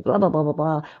awful, blah, blah, blah, blah,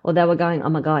 blah. Or they were going, oh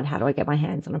my God, how do I get my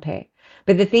hands on a pair?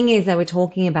 But the thing is, they were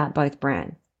talking about both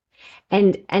brands.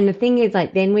 And the thing is,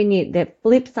 like, then the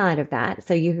flip side of that,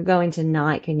 so you could go into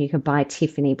Nike and you could buy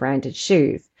Tiffany branded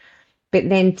shoes. But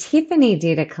then Tiffany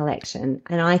did a collection,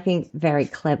 and I think very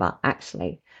clever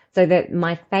actually. So that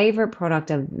my favorite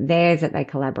product of theirs that they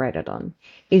collaborated on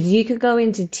is you could go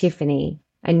into Tiffany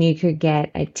and you could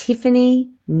get a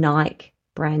Tiffany Nike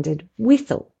branded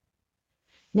whistle.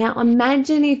 Now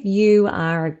imagine if you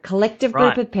are a collective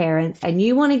group Right. of parents and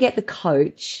you want to get the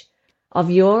coach of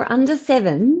your under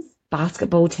sevens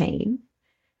basketball team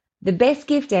the best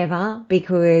gift ever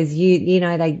because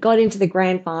they got into the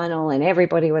grand final and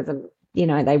everybody was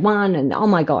they won and oh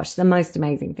my gosh, the most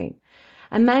amazing thing.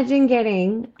 Imagine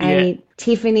getting Yeah. a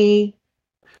Tiffany,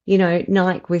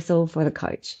 Nike whistle for the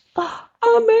coach. Oh,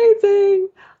 amazing.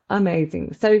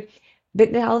 Amazing. So,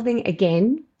 but the whole thing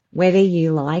again, whether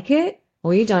you like it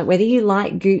or you don't, whether you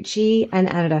like Gucci and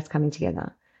Adidas coming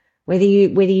together, whether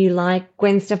you like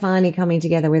Gwen Stefani coming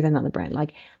together with another brand,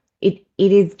 like it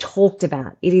is talked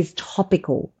about. It is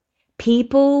topical.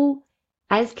 People,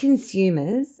 as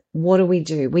consumers, what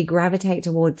do? We gravitate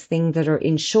towards things that are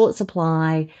in short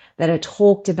supply, that are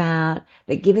talked about,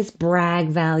 that give us brag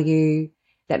value,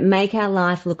 that make our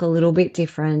life look a little bit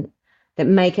different, that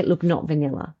make it look not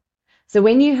vanilla. So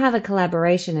when you have a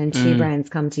collaboration and two Mm. brands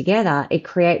come together, it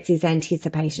creates this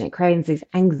anticipation. It creates this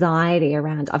anxiety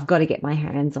around, I've got to get my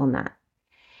hands on that.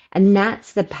 And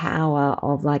that's the power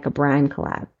of like a brand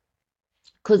collab.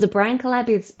 Because a brand collab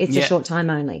it's a Yeah. short time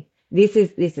only. This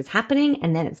is happening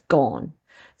and then it's gone.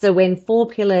 So when Four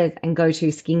Pillars and Go To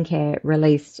Skincare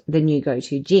released the new Go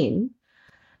To Gin,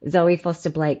 Zoe Foster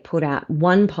Blake put out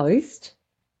one post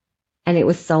and it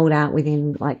was sold out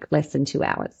within like less than 2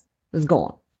 hours. It was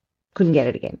gone. Couldn't get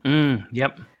it again. Mm.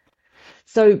 Yep.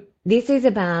 So this is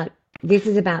about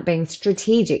being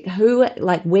strategic.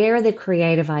 Where are the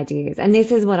creative ideas? And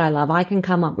this is what I love. I can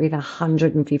come up with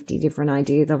 150 different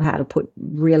ideas of how to put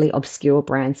really obscure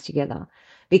brands together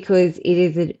because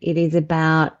it is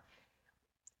about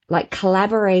like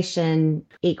collaboration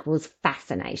equals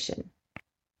fascination,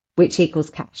 which equals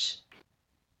cash.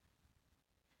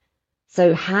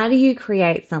 So how do you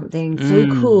create something so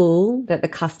Mm. cool that the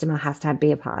customer has to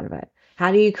be a part of it?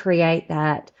 How do you create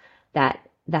that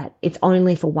it's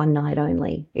only for one night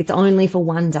only? It's only for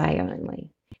one day only.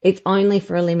 It's only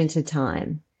for a limited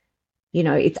time.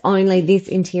 It's only this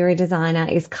interior designer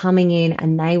is coming in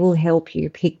and they will help you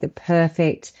pick the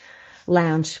perfect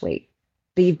lounge suite.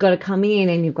 But you've got to come in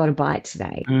and you've got to buy it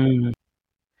today. Mm.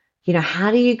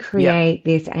 How do you Yep. create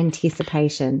this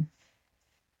anticipation?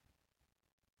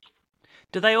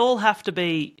 Do they all have to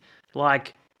be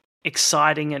like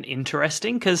exciting and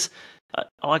interesting? Because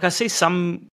like I see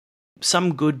some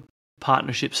good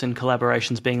partnerships and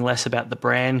collaborations being less about the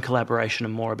brand collaboration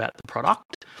and more about the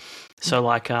product. So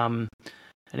like an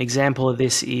example of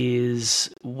this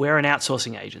is we're an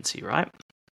outsourcing agency, right?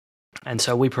 And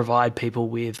so we provide people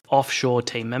with offshore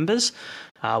team members.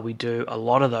 We do a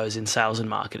lot of those in sales and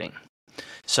marketing.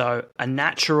 So a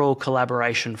natural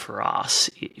collaboration for us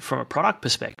from a product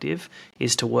perspective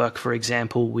is to work, for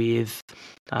example, with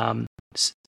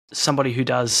somebody who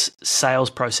does sales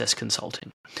process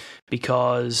consulting,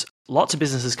 because lots of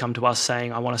businesses come to us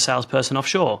saying, I want a salesperson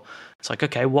offshore. It's like,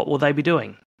 okay, what will they be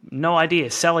doing? No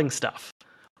idea, selling stuff.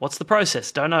 What's the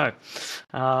process? Don't know.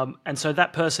 And so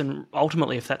that person,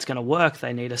 ultimately, if that's going to work,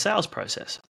 they need a sales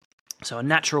process. So a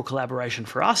natural collaboration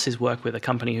for us is work with a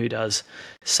company who does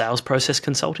sales process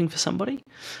consulting for somebody.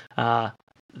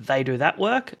 They do that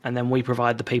work, and then we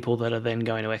provide the people that are then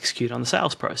going to execute on the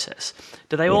sales process.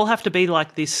 Do they Yeah, all have to be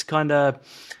like this kind of,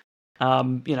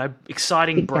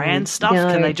 exciting big brand bang.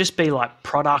 stuff? Can they No, just be like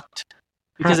product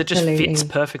because it just fits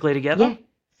absolutely. perfectly together? Yeah.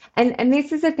 And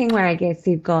this is a thing where I guess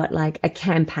you've got like a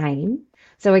campaign.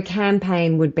 So a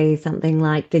campaign would be something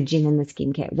like the gin and the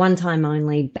skincare, one time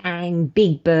only, bang,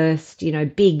 big burst,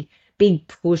 big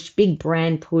push, big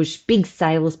brand push, big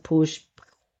sales push,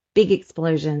 big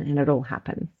explosion, and it all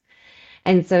happens.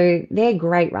 And so they're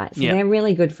great, right? So Yeah. they're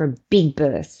really good for a big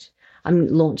burst. I'm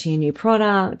launching a new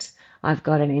product. I've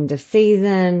got an end of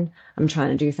season. I'm trying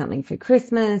to do something for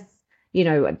Christmas,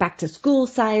 a back to school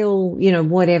sale,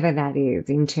 whatever that is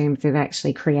in terms of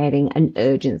actually creating an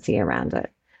urgency around it.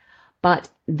 But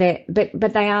they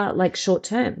are like short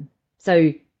term.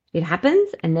 So it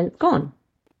happens and then it's gone.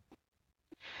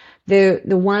 The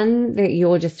one that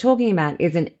you're just talking about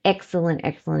is an excellent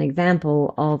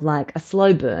example of like a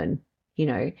slow burn. You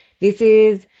know, this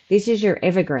is your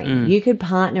evergreen. Mm. You could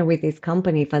partner with this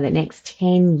company for the next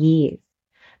 10 years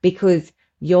because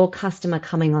your customer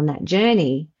coming on that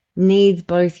journey needs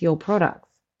both your products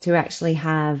to actually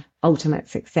have ultimate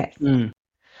success. Mm.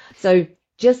 So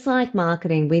just like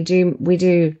marketing, we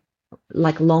do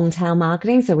like long tail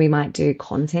marketing. So we might do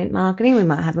content marketing. We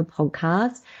might have a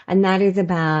podcast, and that is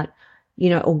about,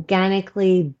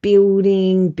 organically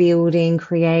creating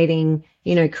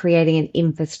an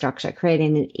infrastructure,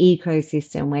 creating an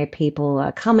ecosystem where people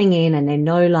are coming in and they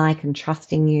know, like, and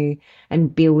trusting you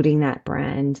and building that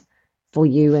brand for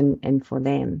you and for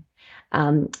them.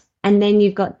 Um, and then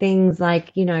you've got things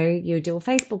like, you do a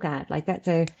Facebook ad, like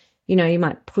you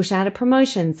might push out a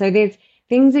promotion. So there's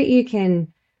things that you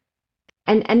can,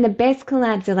 and the best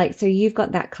collabs are like, so you've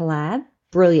got that collab,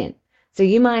 brilliant. So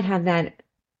you might have that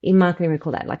in marketing, we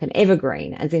call that like an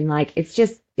evergreen, as in like it's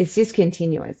just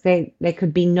continuous. There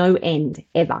could be no end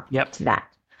ever Yep. to that.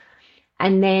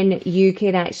 And then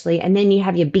and then you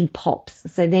have your big pops.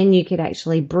 So then you could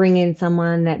actually bring in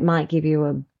someone that might give you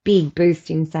a big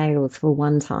boost in sales for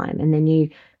one time, and then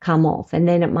you come off. And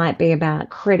then it might be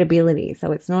about credibility.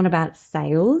 So it's not about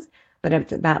sales, but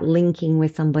it's about linking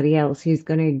with somebody else who's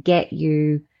going to get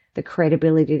you the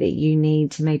credibility that you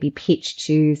need to maybe pitch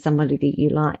to somebody that you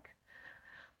like.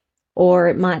 Or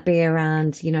it might be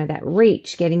around, that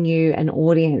reach, getting you an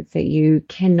audience that you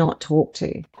cannot talk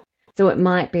to. So it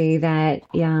might be that,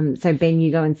 so Ben,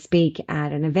 you go and speak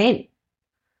at an event.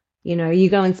 You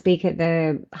go and speak at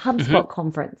the Mm-hmm. HubSpot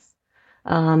conference,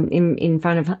 in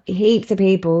front of heaps of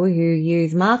people who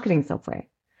use marketing software.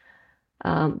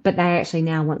 But they actually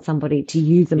now want somebody to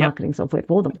use the Yep. marketing software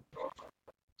for them.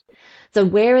 So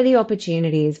where are the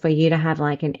opportunities for you to have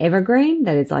like an evergreen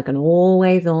that is like an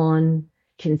always on,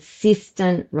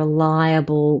 consistent,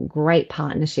 reliable, great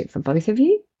partnership for both of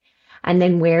you? And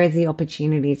then where is the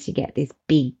opportunities to get this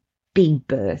big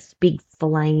burst, big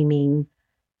flaming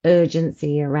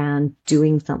urgency around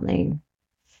doing something?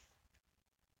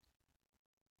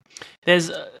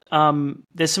 There's some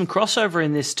crossover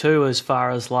in this too, as far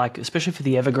as like, especially for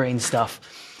the evergreen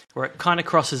stuff, where it kind of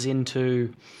crosses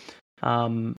into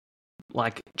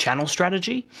like channel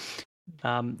strategy.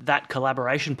 That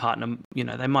collaboration partner,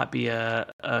 they might be they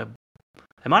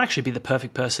might actually be the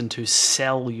perfect person to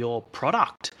sell your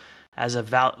product as a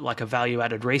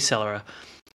value-added reseller.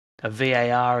 a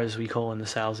VAR, as we call in the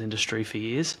sales industry for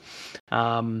years,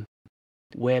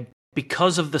 where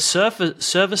because of the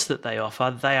service that they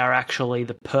offer, they are actually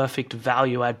the perfect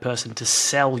value-add person to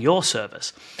sell your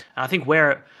service. And I think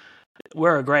we're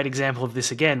a great example of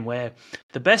this again, where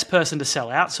the best person to sell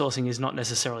outsourcing is not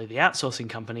necessarily the outsourcing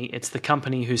company, it's the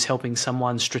company who's helping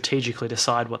someone strategically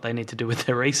decide what they need to do with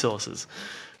their resources,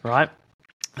 right?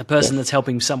 The person that's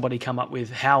helping somebody come up with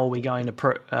how are we going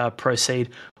to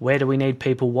proceed, where do we need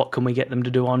people, what can we get them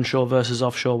to do onshore versus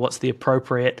offshore, what's the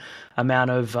appropriate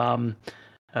amount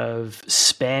of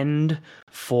spend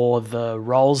for the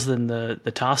roles and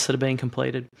the tasks that are being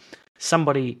completed.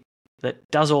 Somebody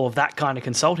that does all of that kind of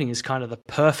consulting is kind of the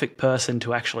perfect person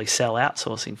to actually sell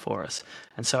outsourcing for us.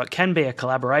 And so it can be a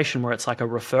collaboration where it's like a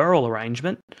referral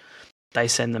arrangement. They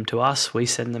send them to us, we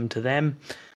send them to them.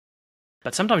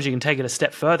 But sometimes you can take it a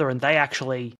step further and they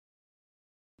actually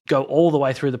go all the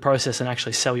way through the process and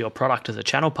actually sell your product as a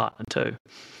channel partner too.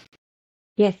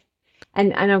 Yes.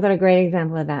 And I've got a great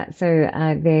example of that. So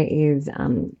there is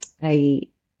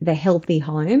the Healthy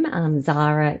Home.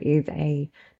 Zara is a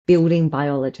building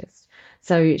biologist.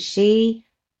 So she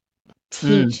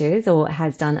teaches or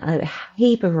has done a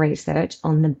heap of research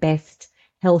on the best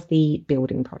healthy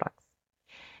building products.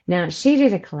 Now, she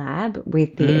did a collab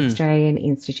with the Australian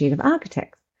Institute of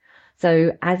Architects.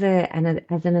 So as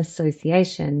an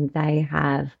association, they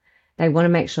want to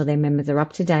make sure their members are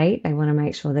up to date. They want to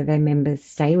make sure that their members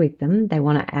stay with them. They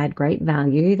want to add great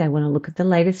value. They want to look at the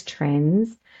latest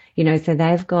trends. So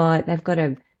they've got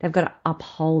to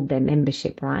uphold their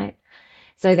membership, right?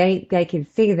 So they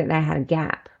could see that they had a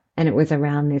gap, and it was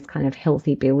around this kind of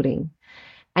healthy building.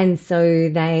 And so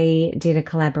they did a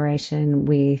collaboration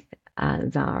with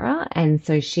Zara, and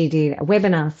so she did a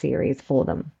webinar series for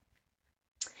them.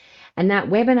 And that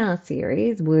webinar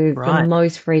series was the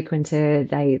most frequented.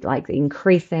 They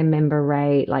increased their member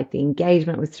rate, the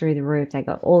engagement was through the roof. They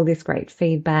got all this great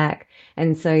feedback.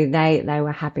 And so they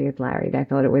were happy as Larry. They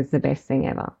thought it was the best thing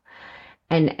ever.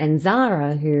 And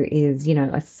Zara, who is,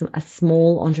 a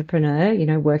small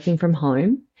entrepreneur, working from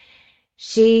home,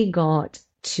 she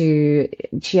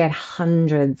had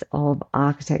hundreds of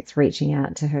architects reaching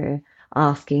out to her,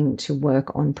 asking to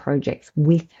work on projects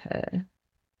with her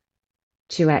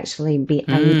to actually be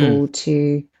able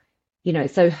to,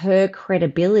 so her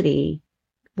credibility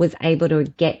was able to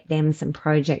get them some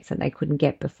projects that they couldn't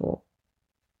get before.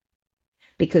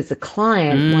 Because the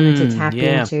client wanted to tap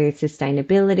into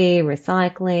sustainability,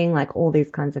 recycling, all these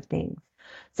kinds of things.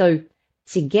 So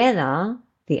together,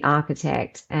 the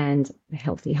architect and the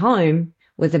Healthy Home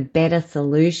was a better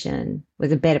solution,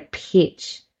 was a better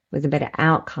pitch, was a better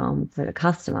outcome for the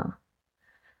customer.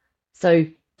 So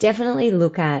definitely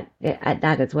look at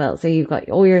that as well. So you've got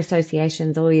all your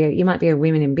associations, you might be a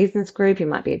women in business group, you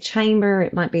might be a chamber,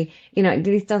 it might be,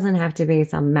 this doesn't have to be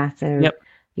some massive,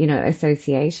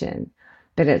 association.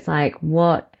 But it's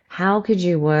how could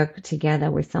you work together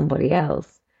with somebody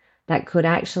else that could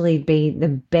actually be the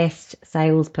best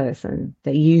salesperson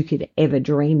that you could ever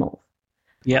dream of?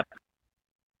 Yep.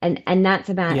 And that's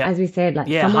about, as we said,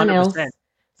 someone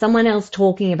 100%. else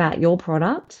talking about your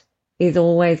product is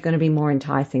always going to be more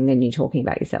enticing than you talking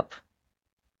about yourself.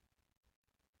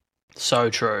 So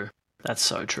true. That's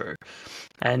so true.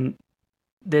 And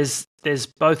there's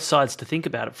both sides to think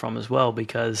about it from as well,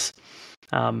 because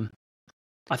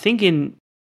I think in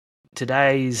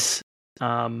today's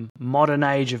modern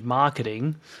age of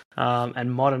marketing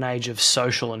and modern age of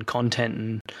social and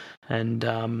content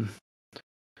and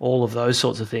all of those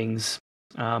sorts of things,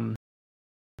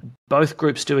 both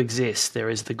groups do exist. There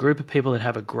is the group of people that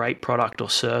have a great product or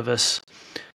service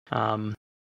that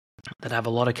have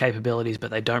a lot of capabilities,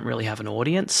 but they don't really have an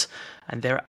audience. And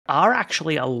there are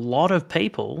actually a lot of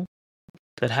people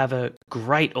that have a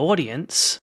great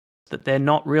audience that they're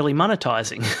not really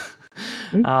monetizing.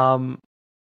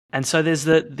 And so there's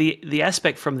the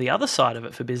aspect from the other side of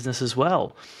it for business as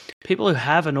well. People who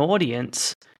have an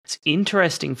audience, it's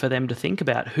interesting for them to think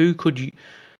about who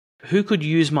could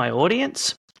use my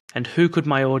audience and who could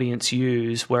my audience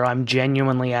use where I'm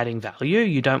genuinely adding value.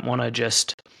 You don't want to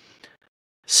just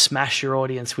smash your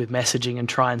audience with messaging and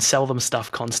try and sell them stuff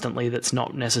constantly that's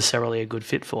not necessarily a good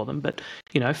fit for them. But,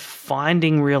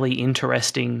 finding really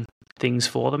interesting things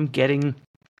for them, getting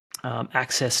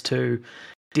access to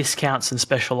discounts and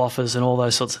special offers and all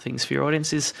those sorts of things for your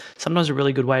audience is sometimes a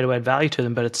really good way to add value to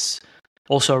them, but it's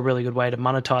also a really good way to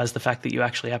monetize the fact that you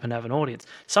actually happen to have an audience.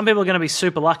 Some people are going to be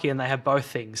super lucky and they have both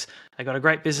things. They've got a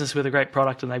great business with a great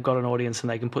product and they've got an audience and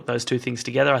they can put those two things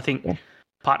together. I think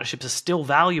partnerships are still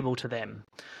valuable to them,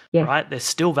 right? They're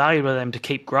still valuable to them to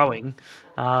keep growing.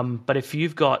 But if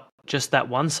you've got just that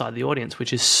one side, the audience,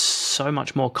 which is so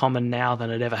much more common now than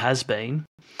it ever has been.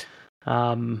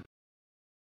 This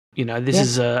Yeah.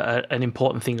 is an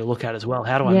important thing to look at as well.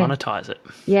 How do I Yeah. monetize it?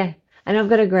 Yeah. And I've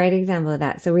got a great example of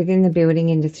that. So within the building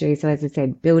industry, so as I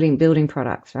said, building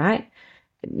products, right?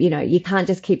 You can't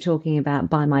just keep talking about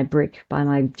buy my brick, buy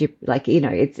my like,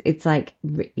 it's like,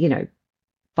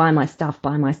 buy my stuff,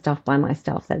 buy my stuff, buy my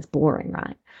stuff. That's boring,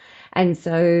 right? And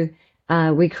so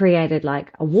we created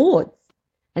like awards.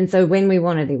 And so when we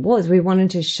wanted the awards, we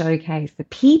wanted to showcase the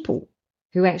people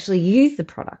who actually use the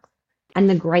products and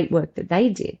the great work that they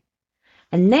did.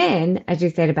 And then, as you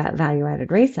said about value-added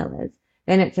resellers,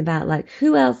 then it's about like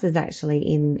who else is actually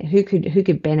who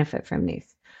could benefit from this.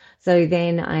 So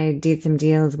then I did some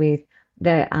deals with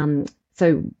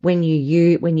so when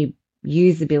you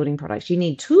use the building products, you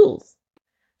need tools.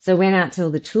 So I went out to all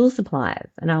the tool suppliers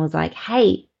and I was like,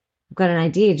 hey, I've got an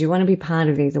idea. Do you want to be part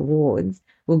of these awards?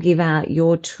 We'll give out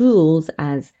your tools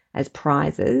as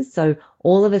prizes. So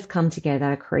all of us come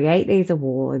together, create these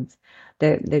awards.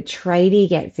 The tradie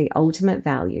gets the ultimate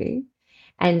value.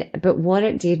 But what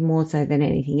it did more so than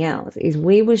anything else is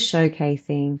we were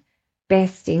showcasing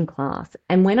best in class.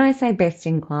 And when I say best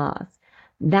in class,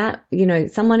 that,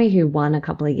 somebody who won a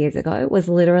couple of years ago was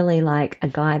literally like a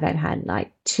guy that had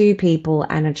like two people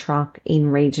and a truck in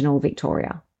regional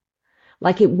Victoria.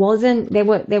 Like it wasn't, there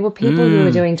were people who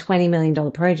were doing $20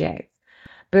 million projects,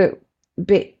 but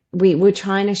we were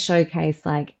trying to showcase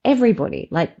like everybody,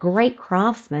 like great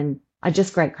craftsmen are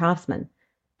just great craftsmen,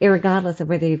 irregardless of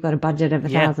whether you've got a budget of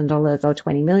 $1,000 or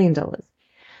 $20 million.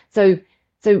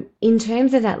 So in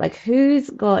terms of that, like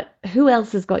who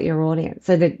else has got your audience?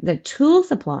 So the tool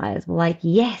suppliers were like,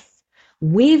 yes,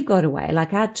 we've got a way.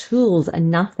 Like our tools are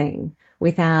nothing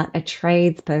without a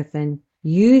tradesperson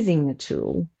using the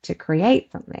tool to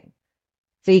create something.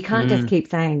 So you can't just keep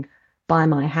saying, buy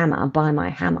my hammer, buy my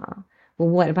hammer. Well,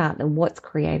 what about what's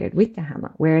created with the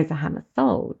hammer? Where is the hammer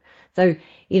sold? So,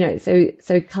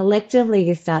 so collectively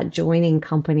you start joining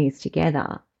companies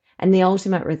together. And the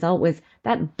ultimate result was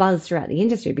that buzzed throughout the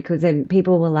industry because then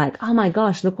people were like, oh my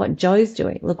gosh, look what Joe's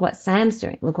doing. Look what Sam's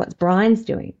doing. Look what Brian's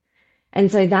doing.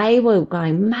 And so they were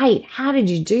going, mate, how did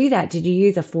you do that? Did you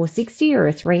use a 460 or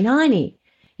a 390?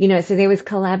 So there was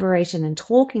collaboration and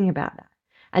talking about that.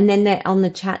 And then on the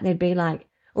chat, they'd be like,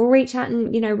 well, reach out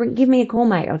and, give me a call,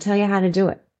 mate. I'll tell you how to do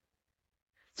it.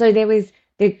 So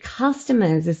the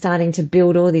customers are starting to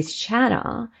build all this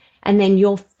chatter, and then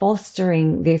you're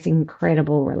fostering this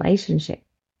incredible relationship.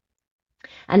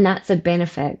 And that's a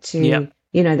benefit to,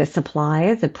 the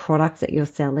suppliers, the products that you're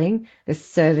selling, the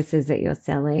services that you're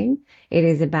selling. It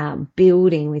is about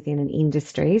building within an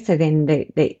industry. So then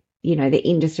the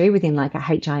industry within like a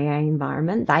HIA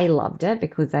environment, they loved it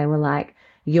because they were like,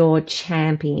 you're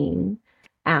championing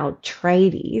our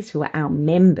tradies who are our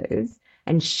members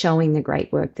and showing the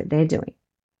great work that they're doing.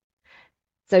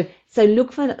 So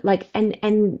look for like,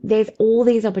 and there's all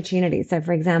these opportunities. So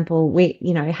for example,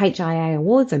 HIA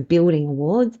awards are building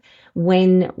awards.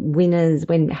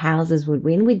 When houses would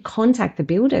win, we'd contact the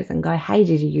builders and go, hey,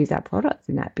 did you use our products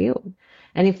in that build?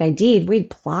 And if they did, we'd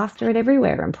plaster it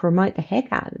everywhere and promote the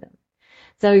heck out of them.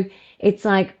 So it's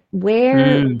like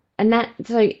so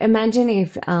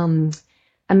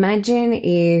imagine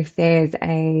if there's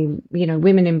a,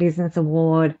 Women in Business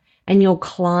award and your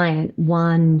client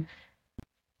won,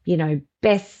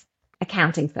 best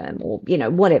accounting firm or,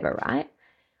 whatever, right?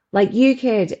 Like you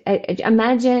could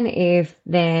imagine if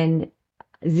then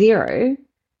Xero,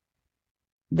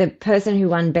 the person who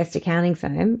won best accounting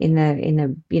firm in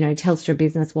the Telstra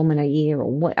Businesswoman a Year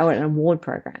or an award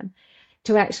program,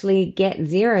 to actually get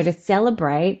Xero to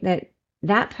celebrate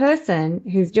that person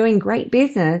who's doing great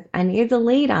business and is a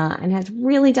leader and has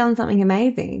really done something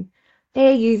amazing,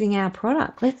 they're using our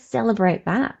product. Let's celebrate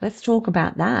that. Let's talk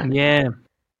about that. Yeah.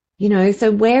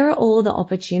 So where are all the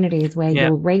opportunities where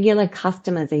your regular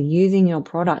customers are using your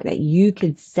product that you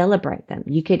could celebrate them,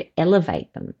 you could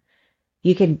elevate them,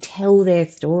 you could tell their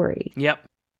story? Yep.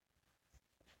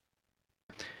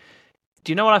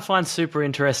 Do you know what I find super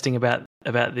interesting about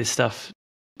this stuff,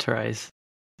 Therese?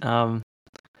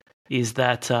 Is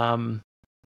that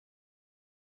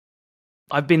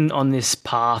I've been on this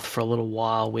path for a little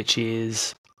while, which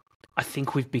is I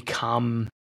think we've become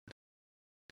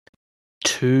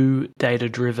too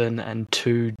data-driven and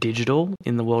too digital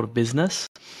in the world of business.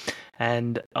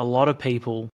 And a lot of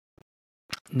people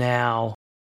now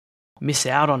miss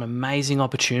out on amazing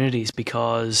opportunities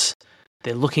because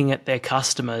they're looking at their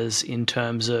customers in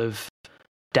terms of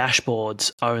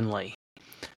dashboards only,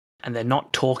 and they're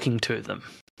not talking to them.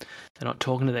 They're not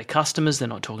talking to their customers, they're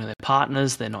not talking to their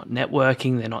partners, they're not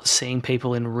networking, they're not seeing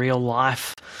people in real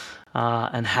life.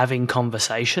 and having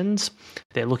conversations.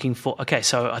 They're looking for, okay,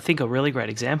 so I think a really great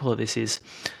example of this is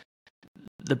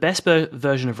the best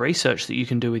version of research that you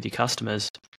can do with your customers.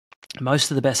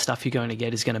 Most of the best stuff you're going to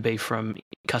get is going to be from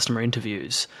customer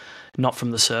interviews, not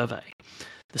from the survey.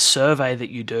 The survey that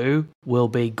you do will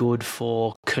be good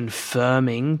for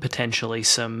confirming potentially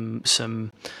some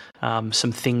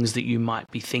things that you might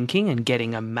be thinking and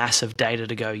getting a massive data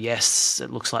to go, yes,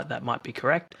 it looks like that might be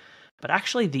correct. But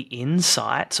actually the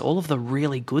insights, all of the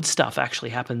really good stuff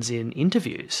actually happens in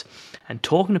interviews and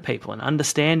talking to people and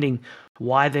understanding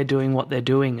why they're doing what they're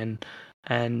doing.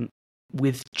 And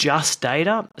with just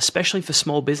data, especially for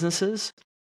small businesses,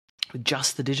 with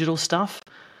just the digital stuff,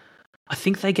 I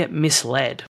think they get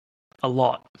misled a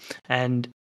lot. And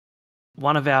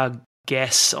one of our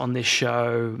guests on this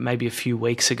show maybe a few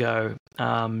weeks ago,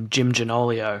 Jim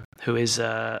Genolio, who is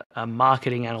a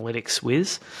marketing analytics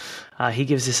whiz, he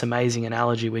gives this amazing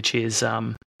analogy, which is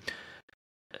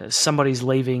somebody's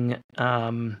leaving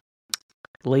a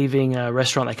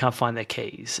restaurant, they can't find their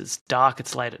keys. It's dark,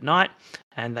 it's late at night,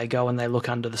 and they go and they look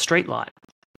under the streetlight.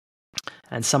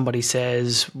 And somebody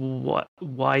says, "Why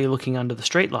are you looking under the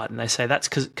streetlight?" And they say, "That's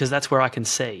because that's where I can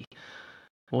see."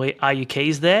 Well, are your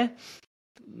keys there?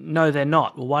 No, they're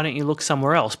not. Well, why don't you look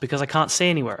somewhere else? Because I can't see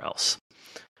anywhere else,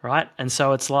 right? And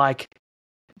so it's like,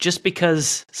 just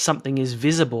because something is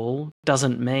visible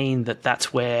doesn't mean that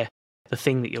that's where the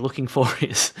thing that you're looking for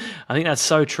is. I think that's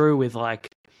so true with like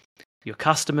your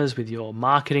customers, with your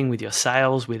marketing, with your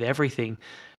sales, with everything.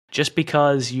 Just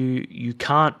because you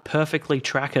can't perfectly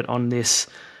track it on this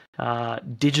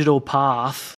digital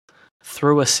path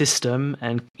through a system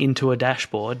and into a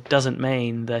dashboard doesn't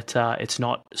mean that it's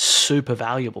not super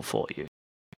valuable for you.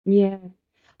 Yeah.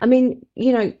 I mean,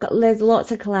 there's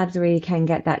lots of collabs where you can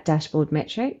get that dashboard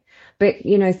metric, but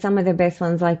some of the best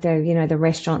ones like the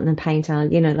restaurant and the painter,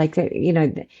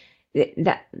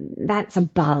 that's a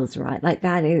buzz, right? Like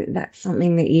that's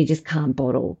something that you just can't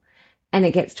bottle, and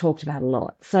it gets talked about a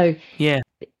lot. So yeah,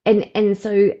 and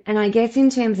I guess in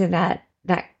terms of that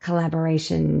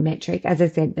collaboration metric, as I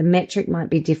said, the metric might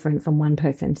be different from one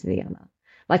person to the other.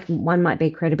 Like one might be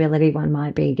credibility, one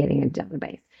might be getting a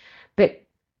database, but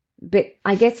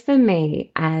I guess for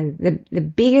me, and the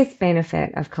biggest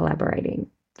benefit of collaborating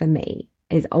for me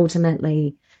is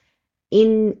ultimately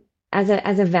as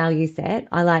a value set.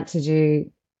 I like to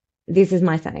do, this is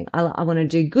my saying, I want to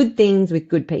do good things with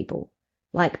good people.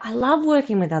 Like I love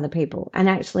working with other people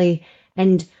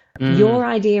and your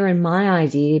idea and my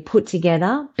idea put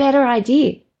together, better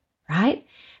idea, right?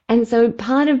 And so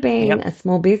part of being a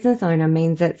small business owner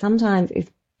means that sometimes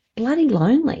it's bloody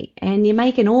lonely and you're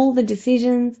making all the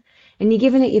decisions and you're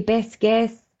giving it your best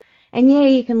guess. And yeah,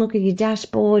 you can look at your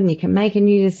dashboard and you can make a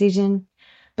new decision,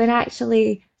 but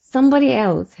actually somebody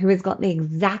else who has got the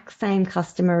exact same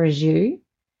customer as you,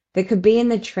 that could be in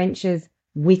the trenches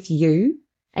with you,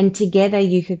 and together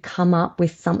you could come up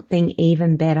with something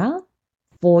even better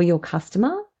for your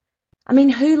customer. I mean,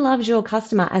 who loves your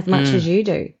customer as much as you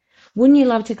do? Wouldn't you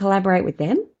love to collaborate with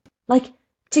them? Like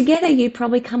together you'd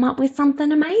probably come up with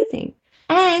something amazing.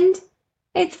 And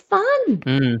it's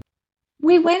fun.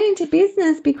 We went into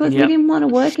business because we didn't want to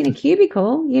work in a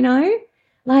cubicle,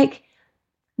 like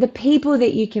the people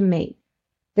that you can meet,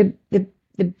 the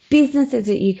businesses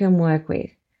that you can work with,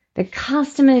 the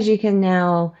customers you can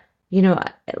now,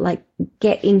 like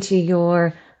get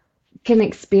into can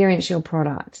experience your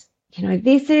product.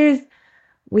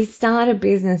 We started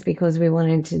business because we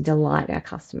wanted to delight our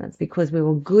customers, because we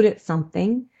were good at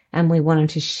something and we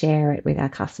wanted to share it with our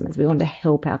customers. We wanted to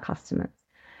help our customers.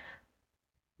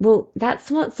 Well,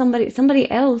 that's what somebody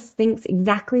else thinks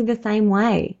exactly the same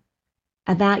way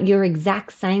about your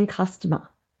exact same customer.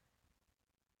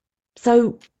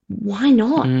 So why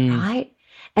not, right?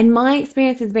 And my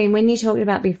experience has been, when you talked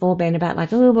about before, Ben, about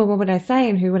like, oh, well, what would I say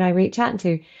and who would I reach out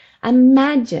to?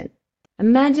 Imagine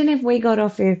if we got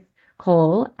off this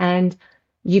call and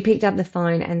you picked up the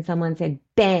phone and someone said,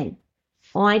 Ben,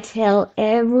 I tell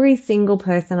every single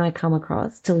person I come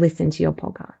across to listen to your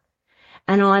podcast.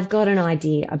 And I've got an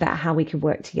idea about how we could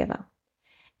work together.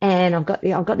 And I've got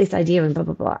this idea and blah,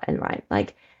 blah, blah. And right,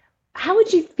 like, how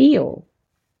would you feel?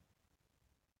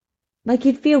 Like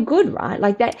you'd feel good, right?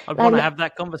 Like that. I'd want to have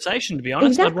that conversation, to be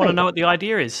honest. Exactly. I'd want to know what the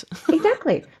idea is.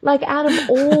 Exactly. Like out of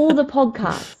all the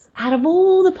podcasts,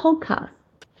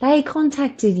 they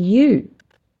contacted you.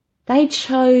 They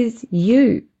chose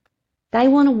you. They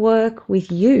want to work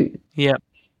with you. Yeah.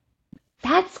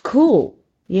 That's cool,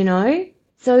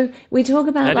 So we talk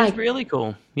about that is really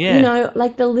cool. Yeah.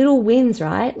 Like the little wins,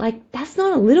 right? Like that's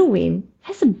not a little win.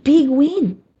 That's a big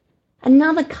win.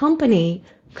 Another company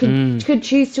could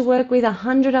choose to work with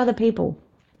 100 other people.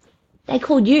 They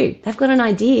called you. They've got an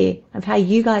idea of how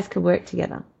you guys could work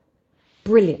together.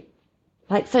 Brilliant.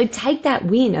 Like, so take that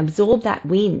win, absorb that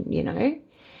win,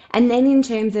 And then in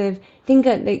terms of, think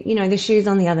of the shoes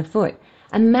on the other foot.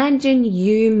 Imagine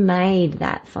you made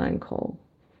that phone call.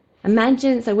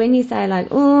 Imagine, so when you say like,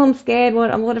 oh, I'm scared,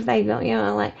 what if they,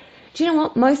 like, do you know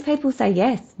what? Most people say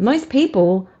yes. Most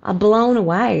people are blown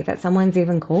away that someone's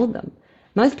even called them.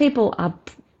 Most people are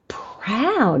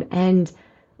proud and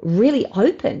really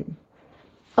open.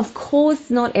 Of course,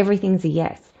 not everything's a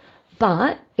yes,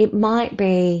 but it might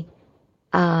be,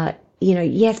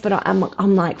 yes, but I'm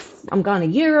going to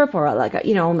Europe, or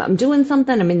I'm doing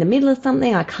something, I'm in the middle of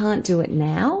something, I can't do it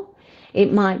now.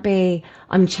 It might be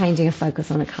I'm changing a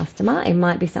focus on a customer. It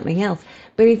might be something else.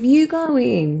 But if you go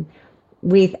in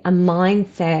with a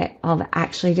mindset of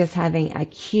actually just having a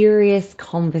curious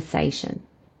conversation,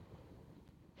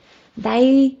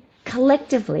 they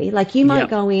collectively, like you might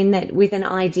go in that with an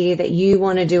idea that you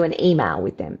want to do an email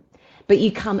with them, but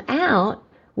you come out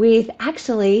with,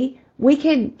 actually, we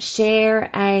could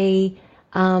share a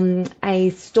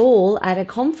stall at a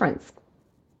conference.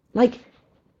 Like,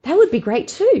 that would be great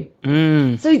too.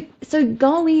 So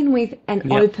go in with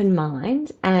an open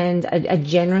mind and a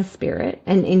generous spirit,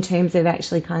 and in terms of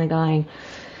actually kind of going,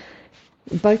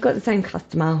 both got the same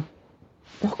customer,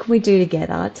 what can we do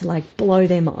together to like blow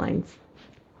their minds?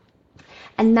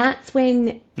 And that's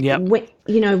when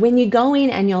you go in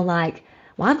and you're like,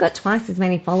 well, I've got twice as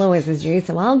many followers as you,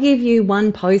 so I'll give you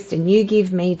one post and you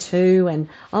give me two, and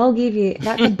I'll give you,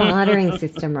 that's a bartering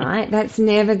system, right? That's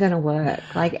never going to work.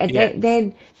 Like,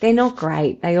 they're not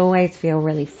great. They always feel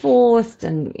really forced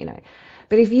and,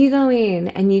 but if you go in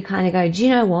and you kind of go, do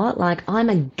you know what? Like, I'm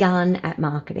a gun at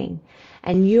marketing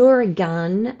and you're a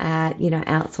gun at,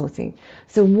 outsourcing.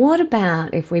 So what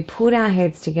about if we put our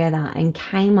heads together and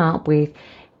came up with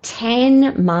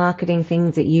 10 marketing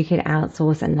things that you could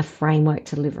outsource and the framework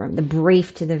to deliver them, the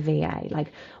brief to the VA?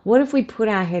 Like, what if we put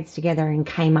our heads together and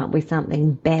came up with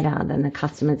something better than the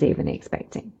customer's even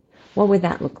expecting? What would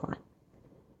that look like?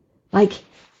 Like,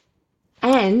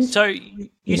 and so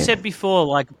you said before,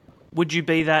 like, would you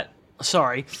be that,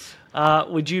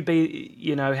 would you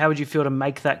be, how would you feel to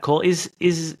make that call? Is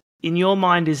in your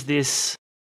mind, is this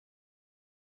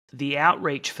the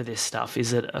outreach for this stuff?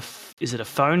 Is it a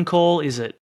phone call? Is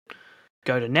it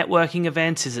go to networking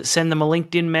events? Is it send them a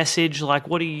LinkedIn message? Like,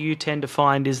 what do you tend to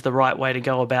find is the right way to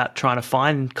go about trying to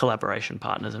find collaboration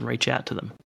partners and reach out to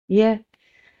them? Yeah,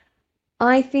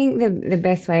 I think the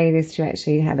best way is to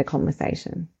actually have a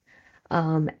conversation.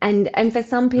 And for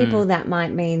some people that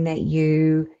might mean that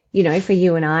for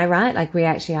you and I, right? Like,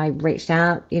 I reached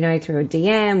out, through a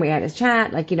DM, we had a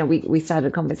chat, like, we started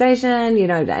a conversation,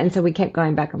 and so we kept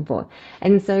going back and forth.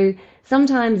 And so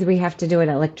sometimes we have to do it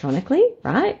electronically,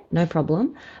 right? No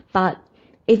problem. But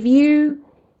if you,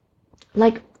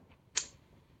 like,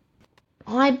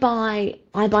 I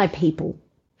buy people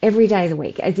every day of the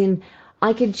week, as in,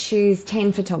 I could choose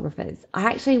 10 photographers.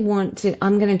 I'm going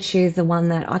to choose the one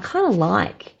that I kind of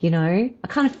like, I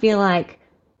kind of feel like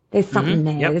there's something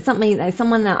there. There's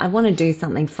someone that I want to do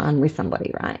something fun with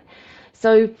somebody, right?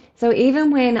 So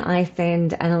even when I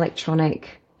send an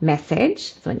electronic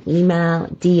message, so an email,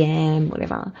 DM,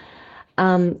 whatever,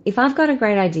 if I've got a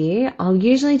great idea, I'll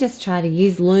usually just try to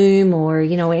use Loom or,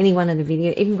 any one of the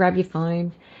video, even grab your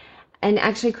phone and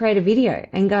actually create a video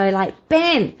and go like,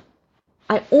 Ben,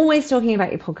 I'm always talking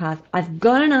about your podcast. I've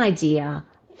got an idea.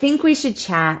 Think we should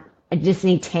chat. I just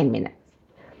need 10 minutes.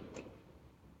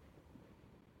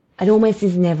 It almost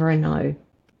is never a no.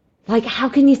 Like, how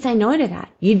can you say no to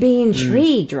that? You'd be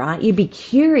intrigued, right? You'd be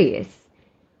curious.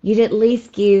 You'd at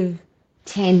least give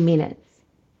 10 minutes.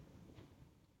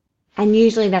 And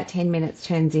usually that 10 minutes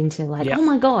turns into like, oh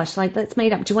my gosh, like, let's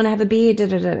meet up. Do you want to have a beer? Da,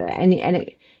 da, da, da. And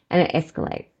it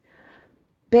escalates.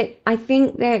 But I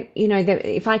think that, that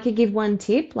if I could give one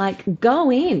tip, like, go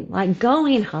in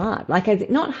hard, like,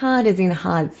 not hard as in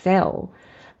hard sell,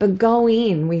 but go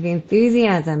in with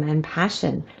enthusiasm and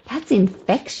passion. That's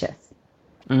infectious.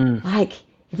 Like,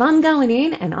 if I'm going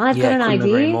in and I've got an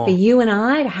idea for you and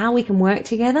I, how we can work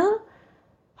together,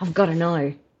 I've got to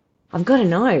know.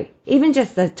 Even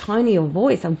just the tone of your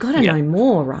voice, I've got to know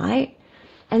more, right?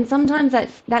 And sometimes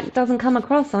that doesn't come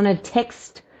across on a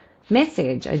text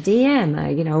message, a DM,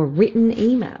 a written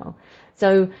email.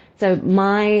 So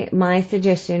my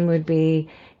suggestion would be,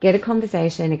 get a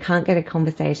conversation. You can't get a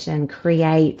conversation,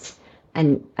 create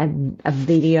a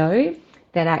video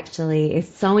that actually is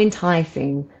so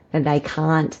enticing that they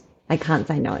can't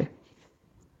say no.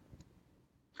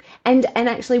 And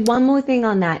actually, one more thing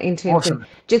on that in terms of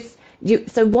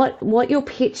so what you're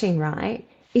pitching, right,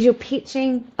 is you're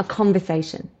pitching a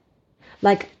conversation.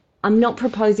 Like, I'm not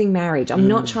proposing marriage. I'm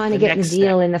not trying to The get the next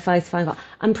deal step. in the first phone call.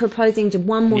 I'm proposing to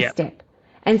one more Yep. step.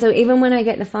 And so even when I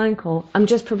get the phone call, I'm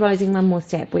just proposing one more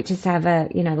step, which is to have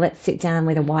let's sit down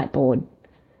with a whiteboard.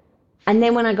 And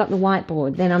then when I got the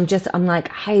whiteboard, then I'm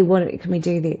like, hey, what can we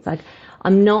do this? Like,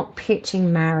 I'm not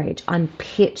pitching marriage. I'm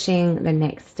pitching the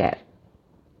next step.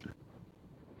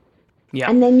 Yeah.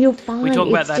 And then you'll We find talk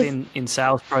about it's that just, in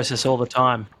sales process all the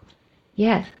time.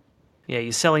 yeah, Yeah,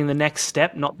 you're selling the next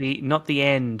step, not the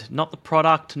end, not the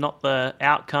product, not the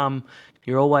outcome.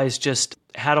 You're always just,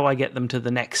 how do I get them to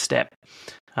the next step?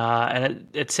 And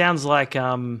it sounds like,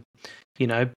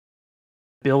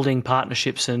 building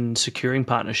partnerships and securing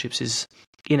partnerships is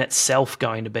in itself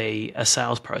going to be a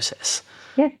sales process,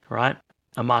 yeah, right?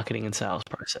 A marketing and sales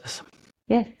process.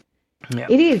 yeah. Yeah.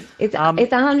 It is. It's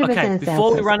 100% Okay, a sales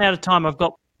before we process. run out of time,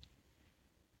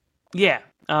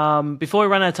 before we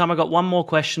run out of time, I've got one more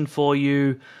question for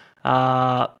you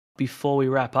before we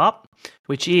wrap up,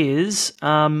 which is,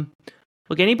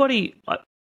 look, anybody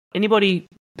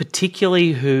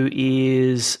particularly who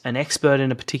is an expert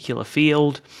in a particular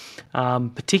field,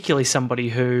 particularly somebody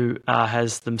who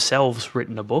has themselves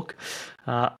written a book,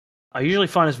 I usually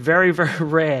find it's very, very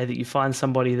rare that you find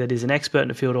somebody that is an expert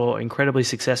in a field or incredibly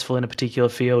successful in a particular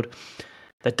field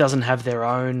that doesn't have their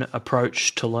own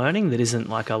approach to learning, that isn't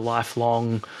like a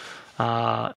lifelong,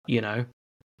 obsessive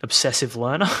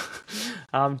learner.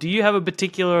 Do you have a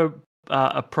particular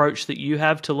approach that you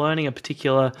have to learning, a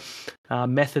particular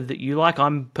method that you like?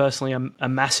 I'm personally a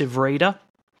massive reader.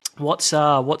 What's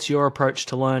your approach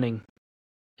to learning?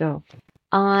 Sure.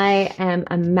 I am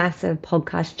a massive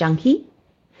podcast junkie.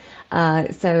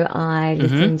 So I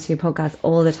listen to podcasts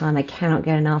all the time. I cannot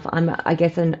get enough. I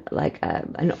guess,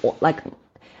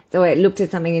 so I looked at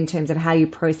something in terms of how you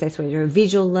process, whether you're a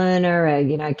visual learner, a,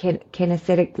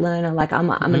 kinesthetic learner. Like I'm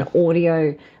an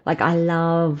audio, like I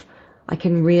love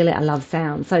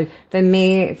sound. So for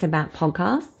me, it's about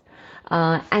podcasts.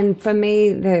 And for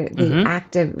me, the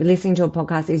act of listening to a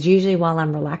podcast is usually while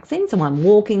I'm relaxing. So I'm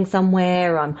walking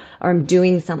somewhere, or I'm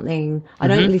doing something. I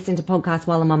don't listen to podcasts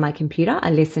while I'm on my computer.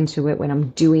 I listen to it when I'm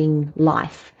doing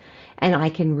life, and I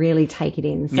can really take it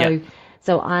in.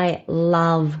 So I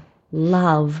love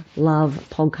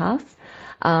podcasts.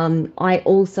 I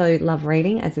also love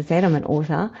reading. As I said, I'm an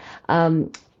author.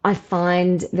 I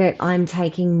find that I'm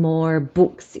taking more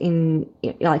books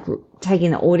like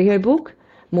taking the audio book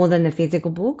more than the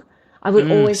physical book. I would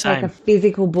always take a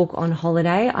physical book on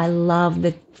holiday. I love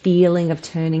the feeling of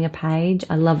turning a page.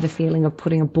 I love the feeling of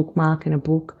putting a bookmark in a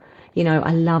book.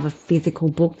 I love a physical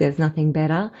book. There's nothing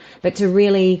better. But to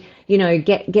really,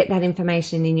 get that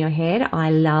information in your head,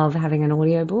 I love having an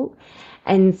audio book.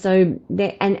 And so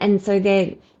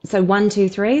so 1, 2,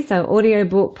 3, so audio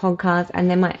book, podcast,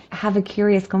 and then might have a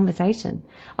curious conversation.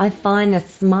 I find the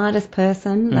smartest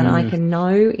person that I can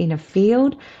know in a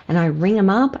field, and I ring them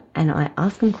up and I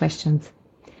ask them questions.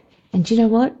 And do you know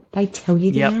what? They tell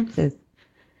you the answers.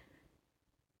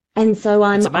 And so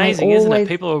It's amazing, isn't it?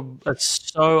 People are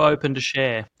so open to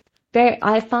share.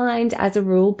 I find, as a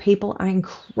rule, people are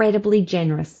incredibly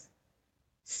generous.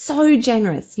 So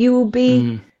generous. You will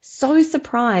be so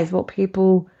surprised what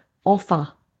people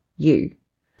offer you.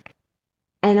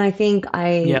 And I think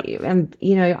I'm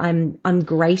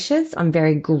gracious. I'm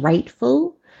very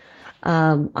grateful.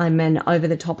 I'm an over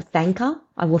the top thanker.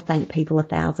 I will thank people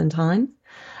 1,000 times.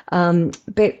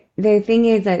 But the thing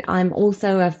is that I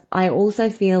also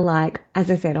feel like, as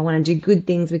I said, I want to do good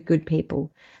things with good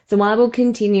people. So I will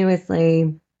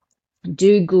continuously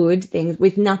do good things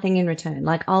with nothing in return.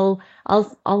 Like I'll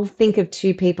think of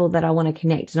 2 people that I want to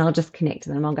connect, and I'll just connect to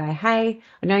them. I'll go, hey,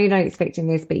 I know you're not expecting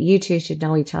this, but you 2 should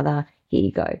know each other. Here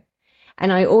you go.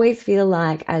 And I always feel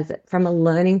like, as from a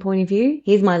learning point of view,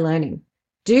 here's my learning.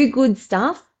 Do good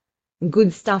stuff, and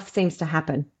good stuff seems to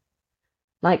happen.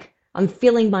 Like I'm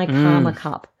filling my karma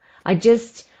cup. I'm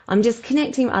just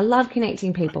connecting. I love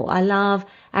connecting people. I love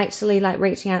actually like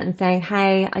reaching out and saying,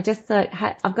 hey, I just thought,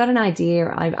 I've got an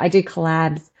idea. I do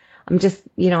collabs. I'm just,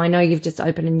 I know you've just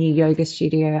opened a new yoga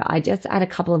studio. I just had a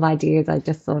couple of ideas. I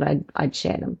just thought I'd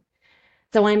share them.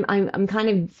 So I'm kind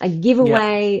of, I give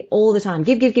away all the time.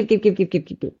 Give.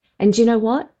 And do you know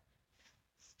what?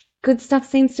 Good stuff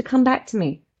seems to come back to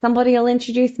me. Somebody will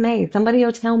introduce me. Somebody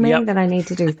will tell me that I need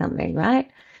to do something, right?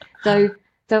 So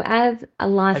as a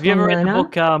lifelong learner.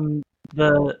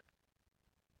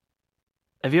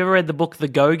 Have you ever read the book The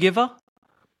Go-Giver?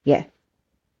 Yeah.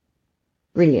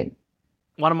 Brilliant.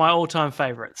 One of my all-time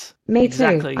favorites. Me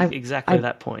exactly, too. Exactly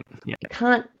that point. Yeah. I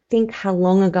can't think how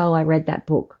long ago I read that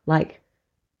book. Like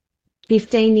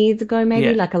 15 years ago,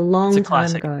 maybe, like a long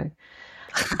time ago.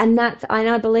 And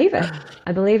I believe it.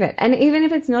 I believe it. And even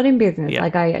if it's not in business, Yeah.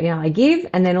 like I give,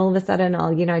 and then all of a sudden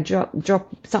I'll, drop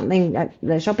something at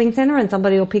the shopping center and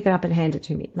somebody will pick it up and hand it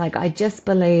to me. Like, I just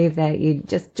believe that you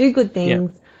just do good Yeah.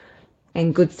 things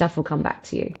and good stuff will come back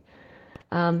to you.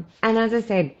 And as I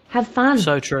said, have fun.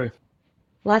 So true.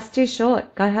 Life's too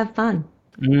short. Go have fun.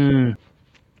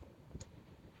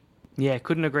 Yeah,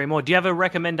 couldn't agree more. Do you have a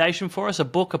recommendation for us? A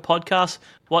book, a podcast?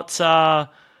 What's the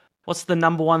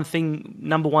number one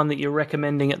that you're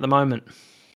recommending at the moment?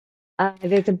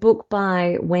 There's a book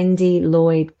by Wendy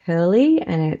Lloyd Curley,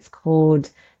 and it's called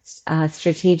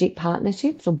Strategic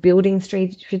Partnerships, or Building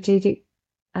Strategic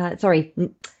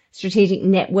Networking,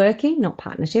 not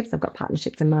partnerships. I've got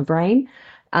partnerships in my brain.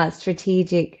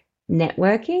 Strategic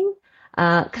networking.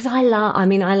 Because I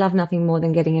love nothing more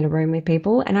than getting in a room with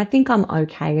people, and I think I'm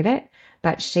okay at it.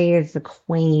 But she is the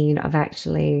queen of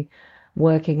actually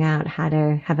working out how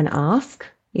to have an ask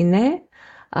in there.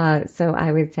 So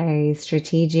I would say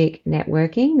Strategic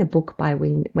Networking, the book by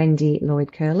Wendy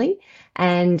Lloyd Curley.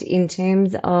 And in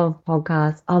terms of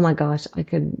podcasts, oh my gosh, I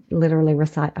could literally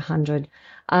recite 100.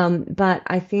 But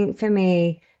I think for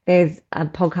me, there's a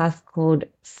podcast called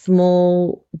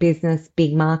Small Business,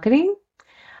 Big Marketing,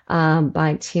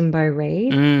 by Timbo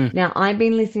Reid. Now, I've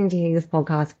been listening to his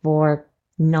podcast for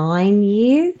 9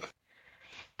 years,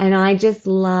 and I just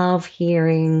love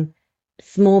hearing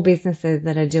small businesses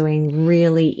that are doing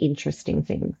really interesting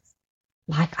things.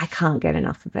 Like, I can't get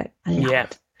enough of it. I love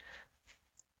it.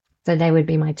 So they would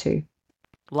be my two.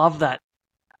 Love that.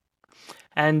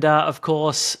 And of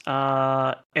course,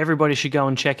 everybody should go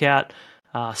and check out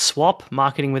SWAP,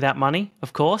 Marketing Without Money,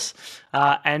 of course.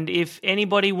 And if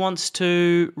anybody wants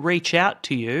to reach out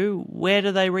to you, where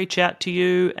do they reach out to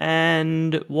you,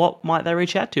 and what might they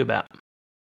reach out to you about?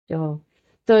 Sure.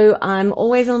 So I'm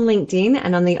always on LinkedIn,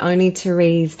 and I'm the only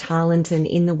Therese Tarlinton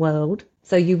in the world.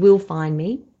 So you will find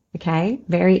me. Okay.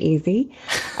 Very easy.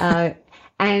 And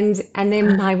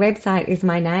then my website is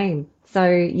my name. So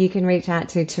you can reach out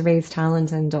to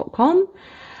theresetarlinton.com.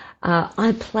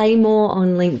 I play more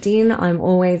on LinkedIn. I'm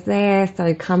always there.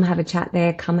 So come have a chat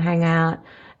there, come hang out.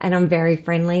 And I'm very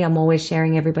friendly. I'm always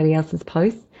sharing everybody else's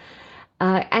posts.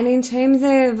 And in terms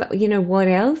of, what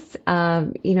else,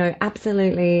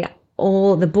 absolutely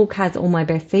the book has all my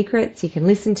best secrets. You can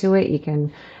listen to it. You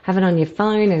can have it on your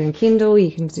phone and in Kindle.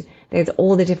 There's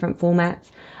all the different formats.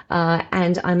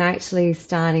 And I'm actually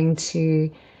starting to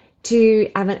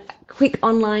have a quick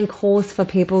online course for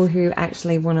people who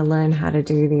actually want to learn how to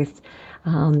do this,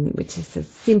 which is a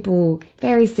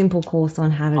very simple course on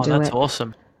how to do it. Oh, that's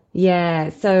awesome. Yeah.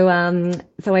 So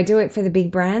I do it for the big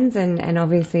brands, and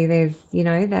obviously there's,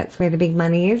 that's where the big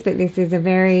money is, but this is a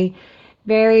very,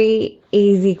 very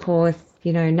easy course,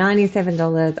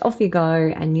 $97, off you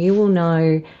go, and you will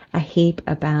know a heap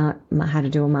about how to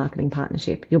do a marketing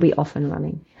partnership. You'll be off and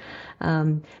running.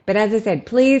 But as I said,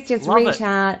 please just reach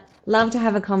out. Love to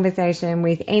have a conversation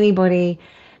with anybody.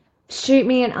 Shoot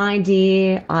me an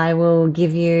idea. I will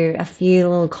give you a few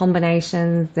little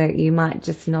combinations that you might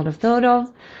just not have thought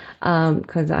of,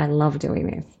 because I love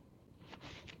doing this.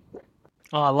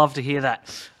 Oh, I love to hear that.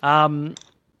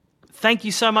 Thank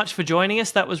you so much for joining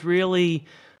us. That was really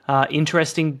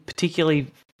interesting, particularly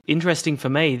interesting for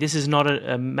me. This is not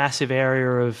a massive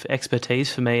area of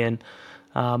expertise for me, and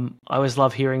I always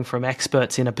love hearing from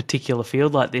experts in a particular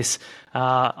field like this.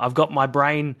 I've got my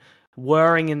brain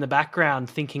whirring in the background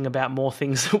thinking about more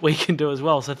things that we can do as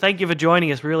well. So thank you for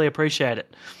joining us. Really appreciate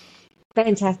it.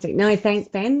 Fantastic. No, thanks,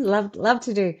 Ben.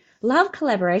 Love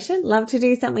collaboration. Love to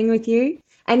do something with you.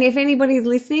 And if anybody's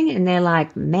listening and they're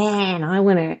like, man, I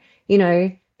want to,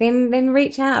 then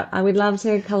reach out. I would love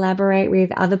to collaborate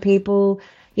with other people,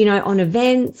 on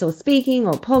events or speaking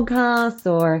or podcasts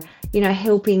or,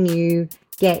 helping you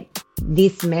get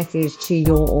this message to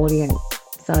your audience.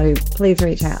 So please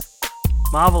reach out.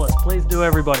 Marvelous. Please do,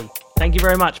 everybody. Thank you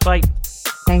very much. Bye.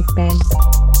 Thanks, Ben.